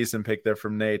pretty decent pick there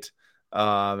from Nate.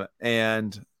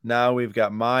 And now we've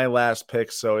got my last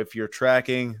pick. So if you're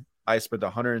tracking, I spent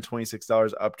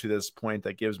 $126 up to this point.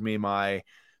 That gives me my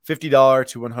 $50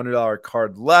 to $100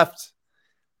 card left.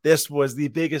 This was the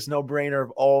biggest no-brainer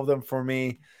of all of them for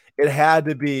me. It had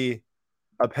to be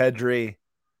a Pedri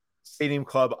Stadium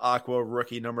Club Aqua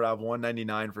rookie numbered out of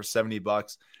 199 for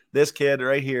 $70. This kid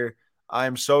right here, I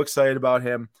am so excited about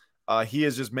him. He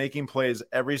is just making plays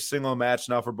every single match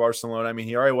now for Barcelona. I mean,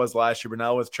 he already was last year, but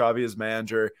now with Xavi as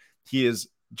manager, he is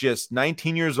just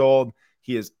 19 years old.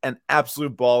 He is an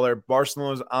absolute baller.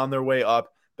 Barcelona is on their way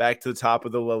up back to the top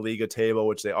of the La Liga table,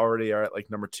 which they already are at like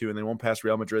number 2, and they won't pass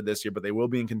Real Madrid this year, but they will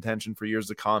be in contention for years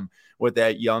to come with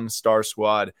that young star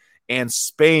squad. and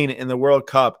Spain in the World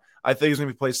Cup. I think he's going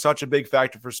to play such a big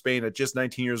factor for Spain at just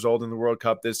 19 years old in the World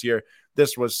Cup this year.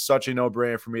 This was such a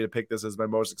no-brainer for me to pick this as my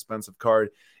most expensive card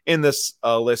in this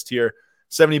list here.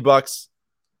 $70,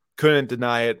 couldn't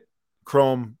deny it.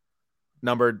 Chrome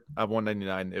numbered at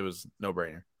 199. It was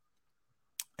no-brainer.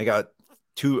 I got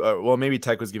two. Maybe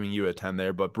Tech was giving you a 10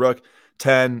 there, but Brooke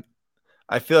 10.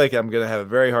 I feel like I'm going to have a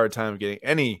very hard time getting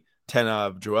any 10 out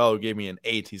of Joel, who gave me an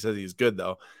 8. He says he's good,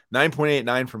 though.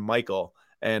 9.89 from Michael,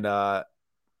 and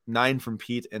 9 from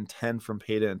Pete, and 10 from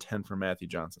Peyton, and 10 from Matthew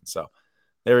Johnson. So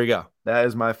there we go. That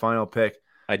is my final pick.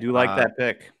 I do like that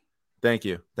pick. Thank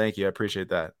you. I appreciate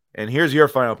that. And here's your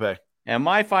final pick. And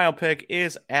my final pick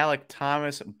is Alek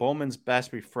Thomas, Bowman's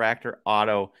Best Refractor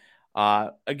Auto.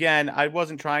 Again, I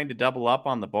wasn't trying to double up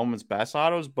on the Bowman's Best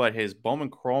autos, but his Bowman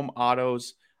Chrome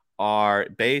autos are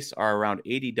around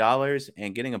 $80,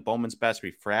 and getting a Bowman's Best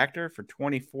Refractor for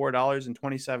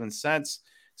 $24.27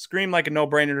 screamed like a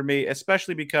no-brainer to me,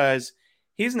 especially because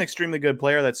he's an extremely good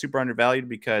player that's super undervalued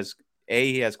because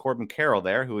A, he has Corbin Carroll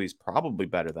there, who he's probably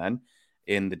better than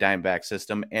in the Diamondback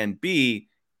system, and B,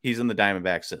 he's in the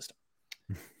Diamondback system.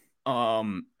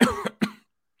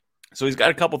 So he's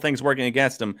got a couple things working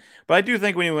against him, but I do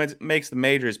think when he makes the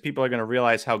majors, people are going to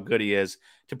realize how good he is.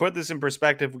 To put this in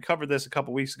perspective, we covered this a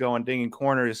couple weeks ago on Dinging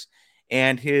Corners,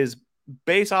 and his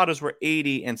base autos were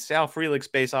 80 and Sal Frelick's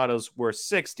base autos were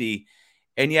 60,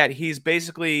 and yet he's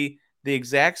basically the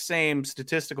exact same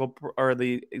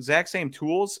the exact same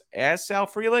tools as Sal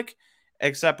Frelick,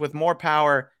 except with more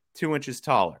power, 2 inches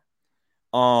taller.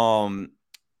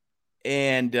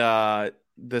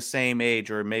 The same age,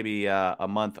 or maybe a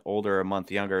month older, a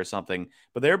month younger or something,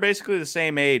 but they're basically the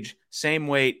same age, same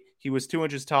weight. He was 2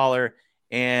 inches taller,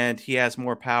 and he has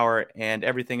more power, and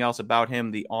everything else about him,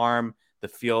 the arm, the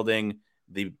fielding,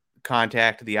 the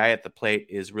contact, the eye at the plate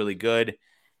is really good.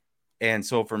 And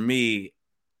so for me,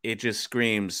 it just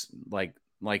screams like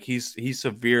he's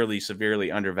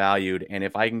severely undervalued. And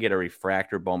if I can get a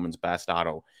refractor Bowman's Best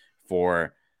auto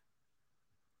for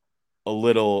a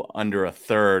little under a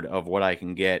third of what I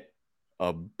can get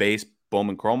a base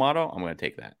Bowman Chrome auto, I'm going to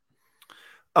take that.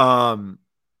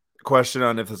 Question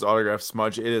on if this autograph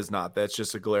smudge. It is not. That's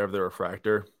just a glare of the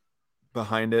refractor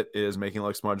behind it. It is making it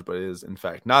look smudge, but it is in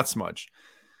fact not smudge.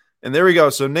 And there we go.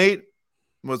 So Nate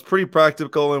was pretty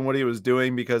practical in what he was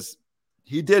doing because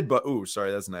he did. But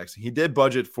that's next. He did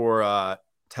budget for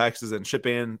taxes and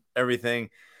shipping and everything.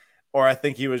 Or I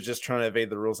think he was just trying to evade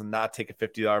the rules and not take a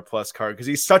 $50 plus card because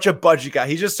he's such a budget guy.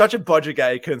 He's just such a budget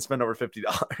guy. He couldn't spend over $50.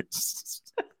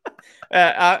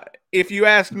 If you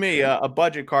ask me, a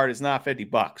budget card is not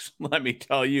 $50. Let me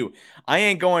tell you, I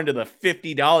ain't going to the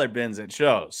 $50 bins at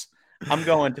shows. I'm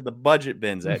going to the budget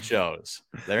bins at shows.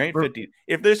 There ain't 50.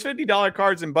 If there's $50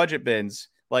 cards in budget bins,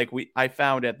 like I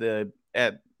found at the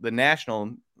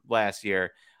National last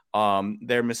year,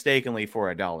 they're mistakenly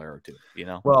for $1 or $2. You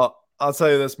know. Well, I'll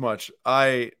tell you this much.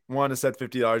 I wanted to set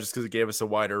 $50 just because it gave us a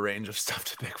wider range of stuff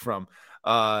to pick from.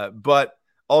 But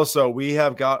also, we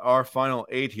have got our final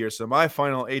 8 here. So my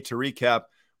final 8 to recap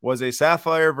was a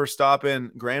Sapphire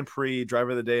Verstappen Grand Prix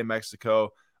Driver of the Day in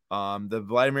Mexico, the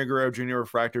Vladimir Guerrero Jr.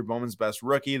 Refractor Bowman's Best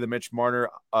Rookie, the Mitch Marner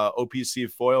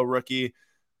OPC Foil Rookie,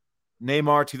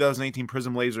 Neymar 2018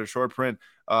 Prism Laser Short Print,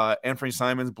 Anthony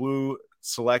Simons Blue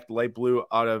Select Light Blue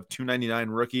out of 299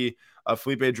 Rookie,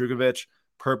 Felipe Drugovich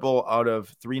Purple out of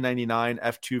 399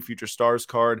 F2 Future Stars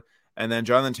card, and then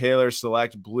Jonathan Taylor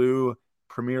Select Blue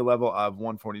Premier Level of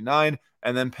 149,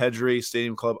 and then Pedri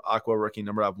Stadium Club Aqua Rookie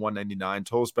number of 199.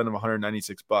 Total spend of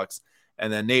 $196.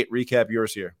 And then Nate, recap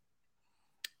yours here.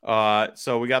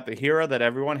 So we got the hero that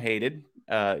everyone hated,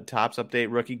 Topps Update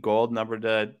Rookie Gold numbered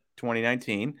to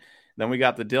 2019. Then we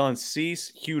got the Dylan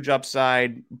Cease Huge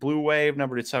Upside Blue Wave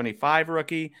numbered to 75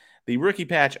 Rookie. The rookie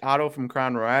patch auto from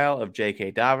Crown Royale of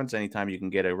J.K. Dobbins. Anytime you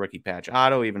can get a rookie patch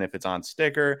auto, even if it's on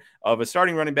sticker, of a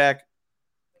starting running back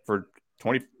for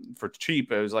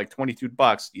cheap, it was like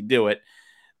 $22. You do it.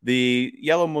 The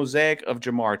yellow mosaic of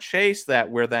Jamar Chase that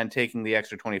we're then taking the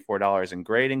extra $24 in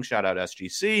grading. Shout out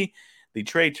SGC. The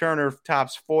Trey Turner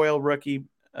Topps Foil Rookie.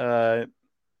 That's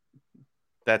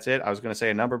it. I was going to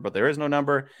say a number, but there is no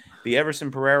number. The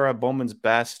Everson Pereira Bowman's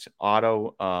Best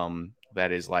auto.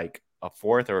 That is like a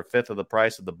fourth or a fifth of the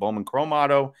price of the Bowman Chrome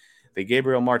auto. The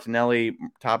Gabriel Martinelli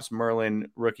Topps Merlin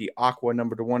Rookie Aqua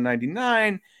number to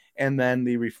 199. And then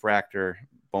the refractor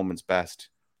Bowman's Best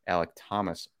Alek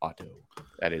Thomas auto.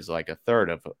 That is like a third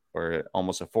of, or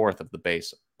almost a fourth of the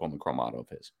base Bowman Chrome auto of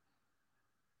his.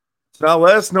 So now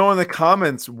let us know in the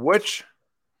comments, which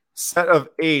set of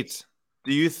 8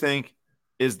 do you think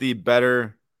is the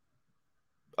better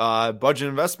budget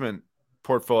investment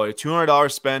portfolio?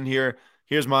 $200 spend here.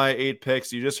 Here's my 8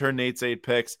 picks. You just heard Nate's 8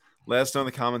 picks. Let us know in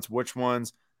the comments which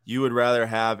ones you would rather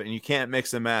have, and you can't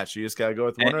mix and match. You just got to go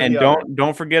with one or the other.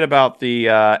 Don't forget about the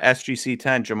SGC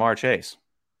 10 Ja'Marr Chase.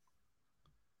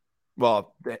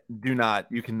 Well,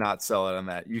 you cannot sell it on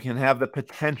that. You can have the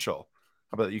potential.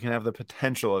 How about you can have the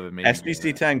potential of it maybe.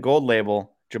 SGC 10 gold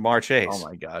label Ja'Marr Chase. Oh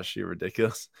my gosh, you're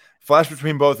ridiculous. Flash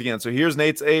between both again. So here's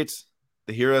Nate's 8.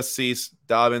 The Hira, Cease,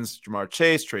 Dobbins, Ja'Marr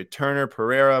Chase, Trey Turner,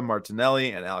 Pereira,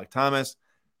 Martinelli, and Alec Thomas.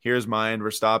 Here's mine: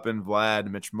 Verstappen, Vlad,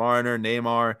 Mitch Marner,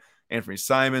 Neymar, Anthony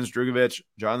Simons, Drugovic,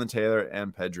 Jonathan Taylor,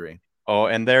 and Pedri. Oh,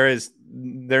 and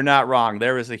they're not wrong.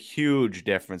 There is a huge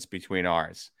difference between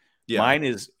ours. Yeah. Mine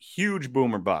is huge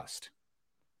boomer bust.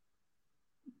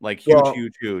 Like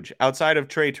huge. Outside of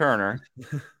Trey Turner,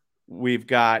 we've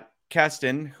got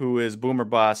Keston, who is boomer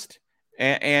bust,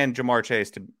 and Ja'Marr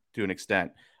Chase to an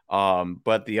extent.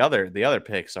 But the other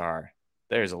picks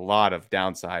there's a lot of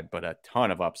downside, but a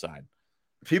ton of upside.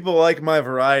 People like my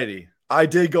variety. I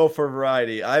did go for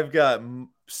variety. I've got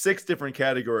 6 different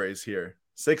categories here.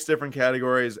 6 different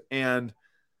categories, and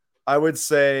I would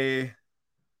say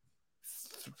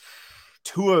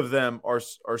 2 of them are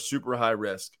super high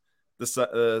risk.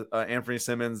 The Anthony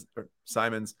Simons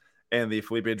and the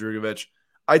Felipe Drugovic.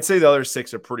 I'd say the other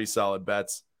 6 are pretty solid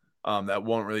bets that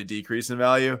won't really decrease in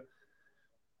value.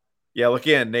 Yeah,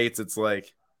 looking at Nate's, it's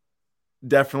like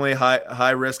definitely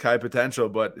high risk, high potential,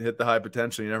 but hit the high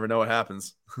potential. You never know what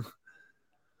happens.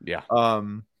 Yeah.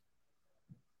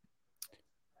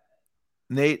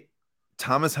 Nate,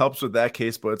 Thomas helps with that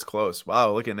case, but it's close.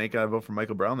 Wow, look at Nate got to vote for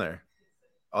Michael Brown there.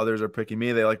 Others are picking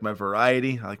me. They like my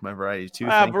variety. I like my variety too.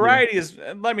 Variety is,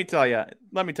 let me tell you,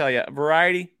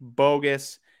 variety,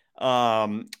 bogus.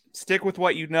 Stick with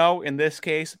what you know. In this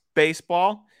case,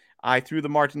 baseball. I threw the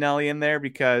Martinelli in there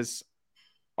because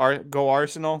go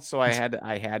Arsenal, so I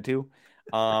had to.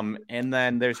 And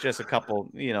then there's just a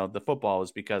couple, the football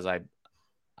is because I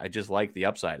just like the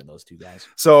upside of those 2 guys.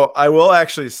 So I will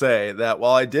actually say that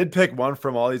while I did pick one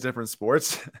from all these different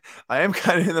sports, I am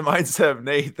kind of in the mindset of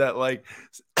Nate that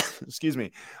excuse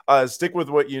me, stick with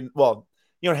what you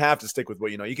don't have to stick with what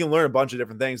you know. You can learn a bunch of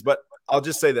different things, but I'll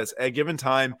just say this: at a given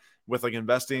time with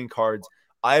investing in cards,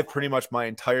 I've pretty much my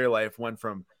entire life went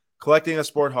from collecting a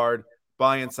sport hard,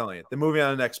 buying and selling it, then moving on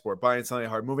to the next sport, buying and selling it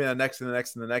hard, moving on to the next and the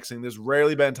next and the next thing. There's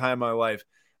rarely been a time in my life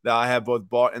that I have both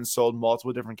bought and sold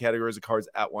multiple different categories of cards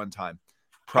at one time.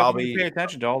 Probably. How can you pay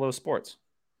attention to all those sports?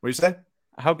 What do you say?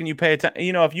 How can you pay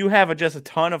attention? If you have just a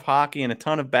ton of hockey and a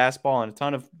ton of basketball and a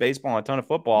ton of baseball and a ton of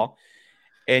football,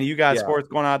 and you got sports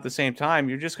going on at the same time,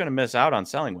 you're just going to miss out on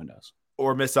selling windows.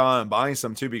 Or miss out on buying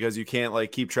some too, because you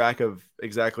can't keep track of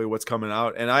exactly what's coming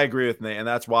out. And I agree with Nate, and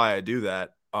that's why I do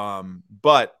that.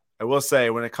 But I will say,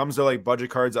 when it comes to budget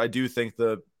cards, I do think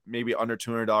the maybe under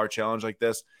 $200 challenge like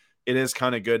this, it is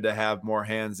kind of good to have more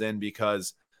hands in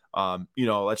because,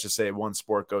 let's just say one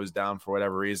sport goes down for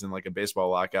whatever reason, like a baseball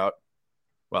lockout.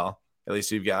 Well, at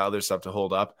least you've got other stuff to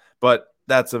hold up, but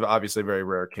that's obviously a very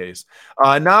rare case.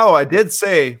 Now, I did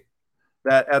say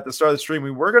that at the start of the stream,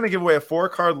 we were going to give away a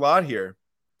 4-card lot here.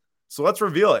 So let's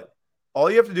reveal it. All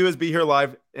you have to do is be here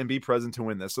live and be present to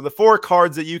win this. So the 4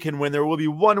 cards that you can win, there will be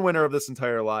one winner of this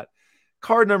entire lot.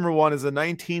 Card number 1 is a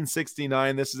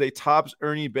 1969. This is a Topps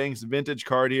Ernie Banks vintage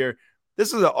card here. This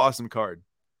is an awesome card.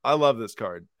 I love this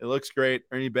card. It looks great.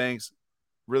 Ernie Banks,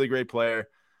 really great player.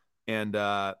 And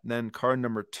then card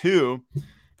number 2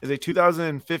 is a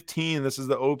 2015. This is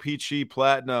the OPC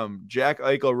Platinum. Jack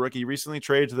Eichel, rookie, recently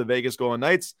traded to the Vegas Golden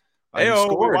Knights. We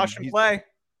watched him play.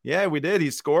 Yeah, we did. He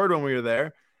scored when we were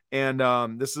there. And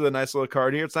this is a nice little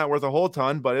card here. It's not worth a whole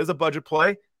ton, but it is a budget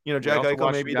play. Jack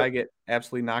Eichel maybe get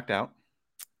absolutely knocked out.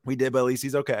 We did, but at least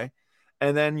he's okay.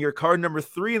 And then your card number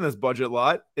 3 in this budget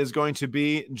lot is going to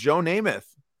be Joe Namath.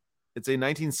 It's a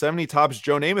 1970 Topps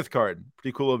Joe Namath card.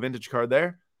 Pretty cool vintage card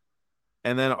there.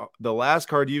 And then the last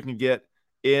card you can get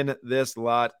in this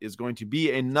lot is going to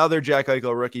be another Jack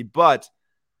Eichel rookie, but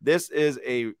this is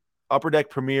a Upper Deck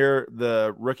Premier,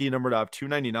 the rookie numbered up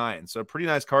 299. So a pretty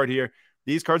nice card here.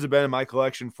 These cards have been in my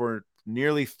collection for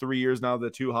nearly 3 years now, the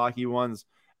 2 hockey ones.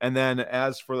 And then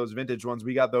as for those vintage ones,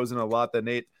 we got those in a lot that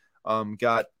Nate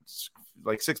got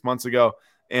 6 months ago.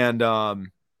 And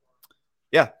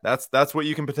that's what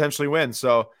you can potentially win.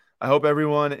 So I hope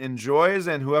everyone enjoys,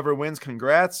 and whoever wins,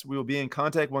 congrats. We will be in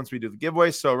contact once we do the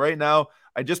giveaway. So right now,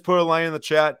 I just put a line in the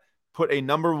chat, put a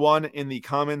number 1 in the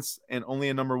comments, and only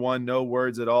a number 1, no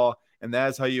words at all. And that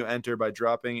is how you enter, by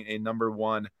dropping a number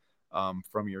 1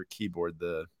 from your keyboard,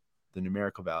 the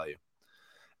numerical value.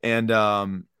 And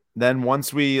then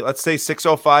once let's say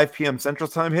 6:05 p.m. Central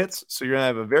Time hits, so you're going to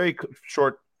have a very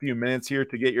short few minutes here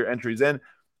to get your entries in.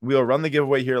 We'll run the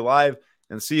giveaway here live.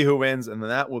 and see who wins. And then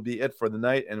that will be it for the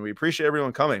night. And we appreciate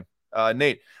everyone coming.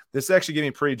 Nate, this is actually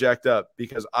getting pretty jacked up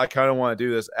because I kind of want to do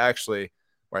this actually,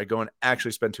 where I go and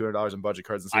actually spend $200 on budget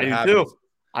cards and see what happens. I do too.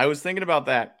 I was thinking about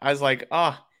that. I was like,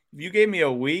 if you gave me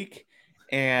a week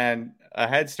and a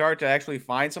head start to actually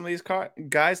find some of these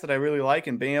guys that I really like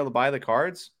and being able to buy the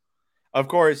cards, of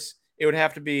course, it would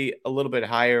have to be a little bit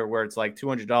higher where it's like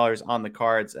 $200 on the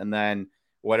cards and then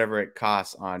whatever it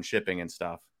costs on shipping and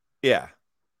stuff. Yeah.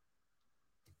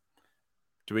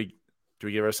 Do we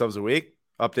give ourselves a week?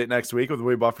 Update next week with what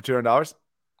we bought for $200?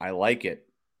 I like it.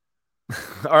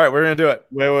 All right, we're gonna do it.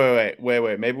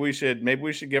 Wait. Maybe we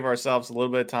should give ourselves a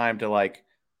little bit of time to like.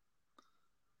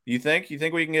 You think we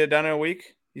can get it done in a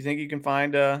week? You think you can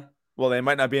find Well, they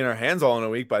might not be in our hands all in a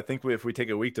week, but I think if we take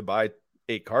a week to buy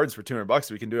 8 cards for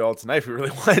 $200, we can do it all tonight if we really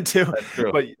wanted to. That's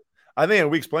true. But I think a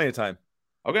week's plenty of time.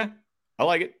 Okay, I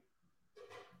like it.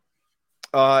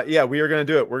 Yeah, we are going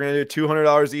to do it. We're going to do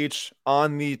 $200 each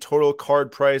on the total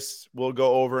card price. We'll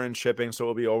go over in shipping, so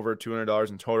it'll be over $200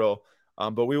 in total.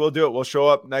 But we will do it. We'll show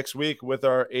up next week with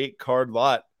our 8 card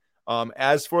lot.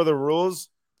 As for the rules,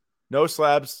 no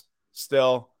slabs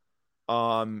still.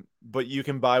 But you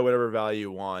can buy whatever value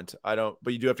you want. But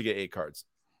you do have to get 8 cards.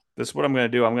 This is what I'm going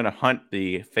to do. I'm going to hunt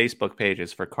the Facebook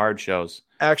pages for card shows.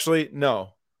 Actually,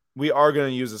 no. We are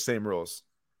going to use the same rules.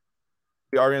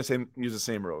 Use the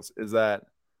same rules. Is that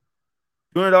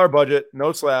 $200 budget,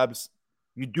 no slabs.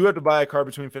 You do have to buy a card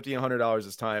between $50 and $100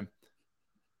 this time,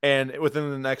 and within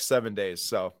the next 7 days.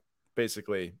 So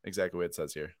basically, exactly what it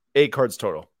says here. 8 cards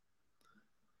total.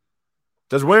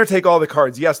 Does winner take all the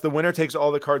cards? Yes, the winner takes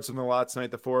all the cards from the lot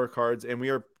tonight, the 4 cards, and we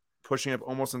are pushing up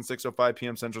almost on 6:05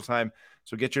 p.m. Central Time.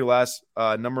 So get your last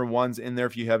number ones in there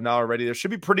if you have not already. There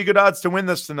should be pretty good odds to win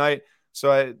this tonight.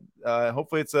 So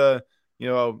hopefully it's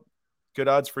good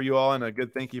odds for you all and a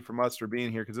good thank you from us for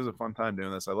being here because it was a fun time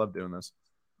doing this. I love doing this.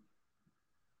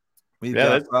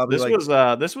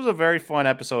 This was a very fun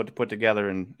episode to put together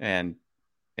and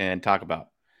talk about.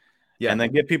 Yeah. And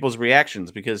then get people's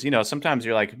reactions because, sometimes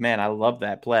you're like, man, I love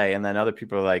that play. And then other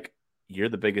people are like, you're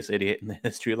the biggest idiot in the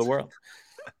history of the world.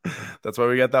 That's why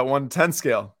we got that 1-10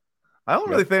 scale. I don't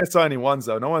really think I saw any ones,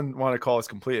 though. No one wanted to call us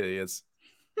complete idiots.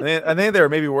 I think they were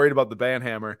maybe worried about the band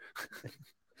hammer.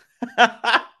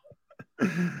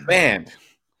 Banned.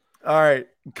 All right.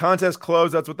 Contest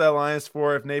closed. That's what that line is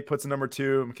for. If Nate puts a number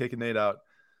 2, I'm kicking Nate out.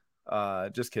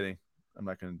 Just kidding. I'm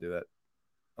not going to do that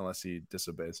unless he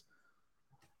disobeys.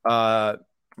 Let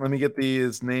me get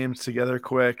these names together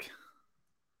quick.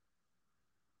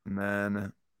 And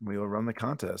then we will run the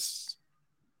contest.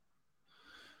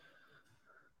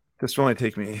 This will only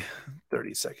take me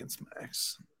 30 seconds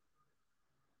max.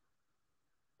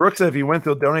 Brooke said if he wins,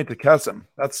 he'll donate to Kesem.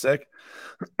 That's sick.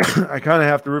 I kind of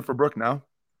have to root for Brooke now.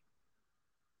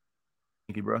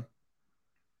 Thank you, bro.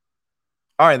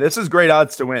 All right, this is great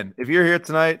odds to win. If you're here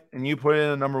tonight and you put in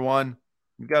a number 1,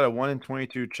 you've got a 1 in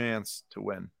 22 chance to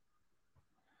win.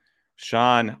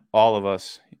 Sean, all of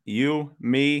us, you,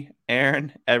 me,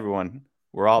 Aaron, everyone,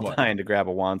 we're all dying to grab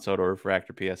a Juan Soto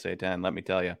refractor PSA 10. Let me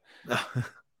tell you.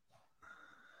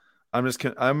 I'm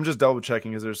just double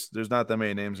checking because there's not that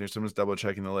many names here, so I'm just double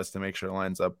checking the list to make sure it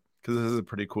lines up because this is a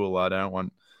pretty cool lot. I don't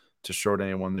want to short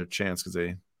anyone their chance because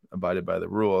they abided by the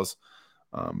rules.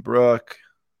 Brooke,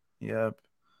 yep.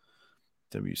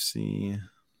 WC,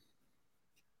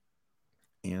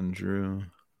 Andrew,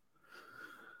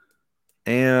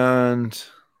 and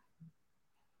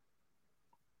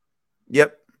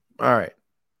yep. All right.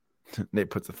 Nate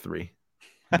puts a 3.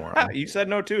 More you said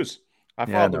no 2s. I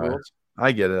followed the rules.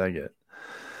 I get it.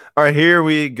 All right, here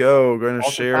we go. We're going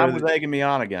to share. Tom was egging me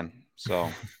on again.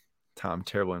 So, Tom,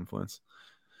 terrible influence.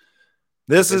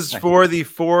 This is for the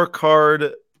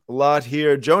 4-card lot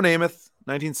here. Joe Namath,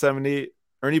 1970.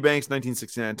 Ernie Banks,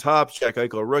 1969 tops. Jack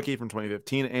Eichel, rookie from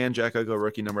 2015. And Jack Eichel,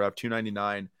 rookie number up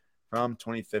 299 from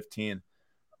 2015.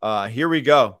 Here we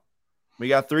go. We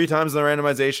got 3 times in the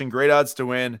randomization. Great odds to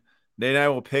win. Nate and I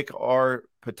will pick our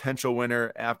potential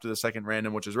winner after the second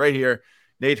random, which is right here.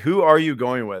 Nate, who are you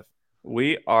going with?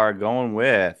 We are going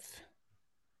with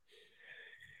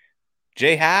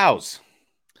Jay House.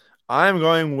 I'm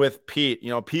going with Pete.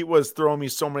 Pete was throwing me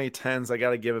so many 10s. I got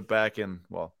to give it back. And,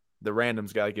 the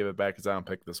random's got to give it back because I don't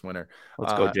pick this winner.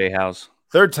 Let's go Jay House.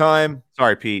 3rd time.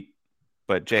 Sorry, Pete,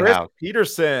 but Jay House.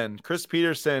 Chris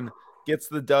Peterson gets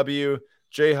the W.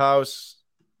 Jay House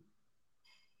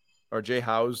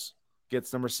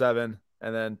gets number 7.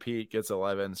 And then Pete gets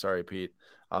 11. Sorry, Pete.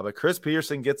 But Chris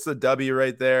Peterson gets the W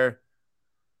right there.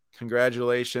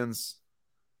 Congratulations.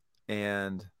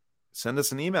 And send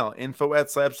us an email,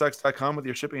 info@slabstocks.com with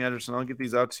your shipping address, and I'll get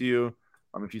these out to you.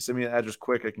 If you send me an address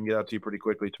quick, I can get out to you pretty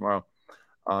quickly tomorrow.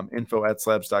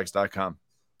 info@slabstocks.com.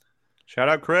 Shout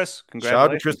out Chris. Shout out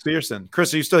to Congratulations. Chris Peterson.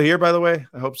 Chris, are you still here, by the way?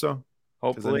 I hope so.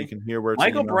 Because then Hopefully. you can hear where it's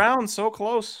Michael Brown, so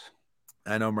close.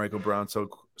 I know Michael Brown, so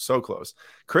close.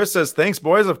 Chris says, thanks,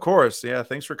 boys, of course. Yeah,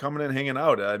 thanks for coming and hanging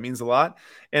out. It means a lot.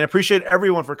 And appreciate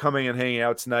everyone for coming and hanging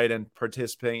out tonight and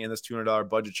participating in this $200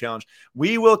 budget challenge.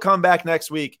 We will come back next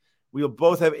week. We will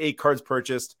both have 8 cards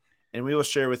purchased, and we will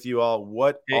share with you all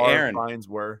what our Aaron, finds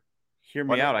were. Hear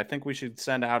me out. I think we should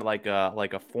send out like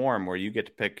a form where you get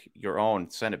to pick your own,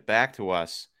 send it back to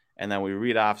us, and then we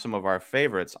read off some of our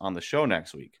favorites on the show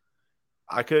next week.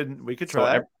 We could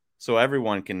try that. So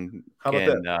everyone can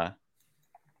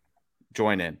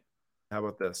join in. How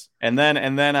about this? And then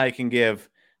I can give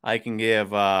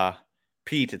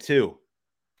Pete a 2.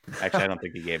 Actually, I don't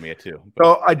think he gave me a 2. But.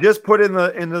 So I just put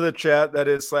into the chat, that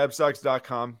is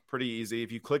slabstocks.com. Pretty easy.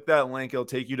 If you click that link, it'll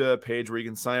take you to a page where you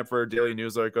can sign up for our daily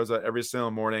newsletter. It goes out every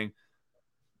single morning.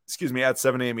 At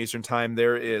 7 a.m. Eastern time.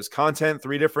 There is content,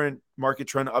 3 different market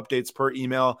trend updates per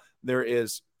email. There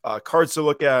is cards to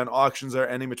look at and auctions that are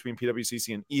ending between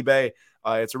PWCC and eBay.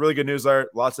 It's a really good newsletter.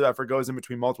 Lots of effort goes in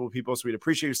between multiple people, so we'd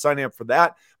appreciate you signing up for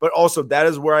that. But also, that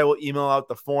is where I will email out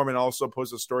the form and also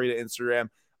post a story to Instagram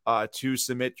to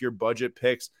submit your budget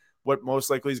picks. What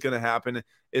most likely is going to happen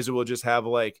is it will just have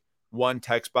like one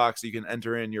text box you can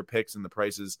enter in your picks and the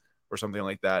prices or something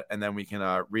like that, and then we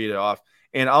can read it off.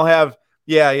 And I'll have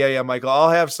Michael,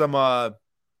 I'll have some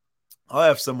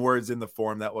words in the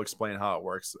form that will explain how it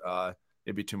works.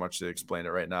 It'd be too much to explain it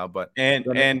right now, but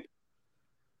and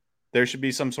there should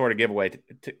be some sort of giveaway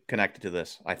connected to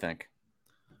this, I think.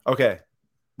 Okay,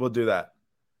 we'll do that.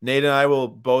 Nate and I will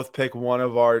both pick one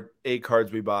of our 8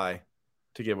 cards we buy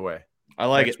to give away. I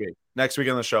like it. Next week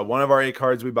on the show, one of our 8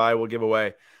 cards we buy we'll give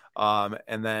away.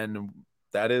 And then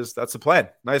that's the plan.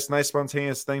 Nice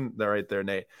spontaneous thing there right there,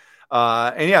 Nate.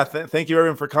 Thank you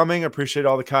everyone for coming. I appreciate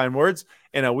all the kind words.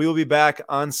 And we will be back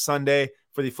on Sunday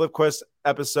for the Flip Quest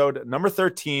episode number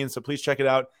 13. So please check it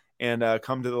out and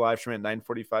come to the live stream at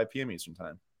 9:45 p.m. Eastern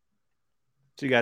time.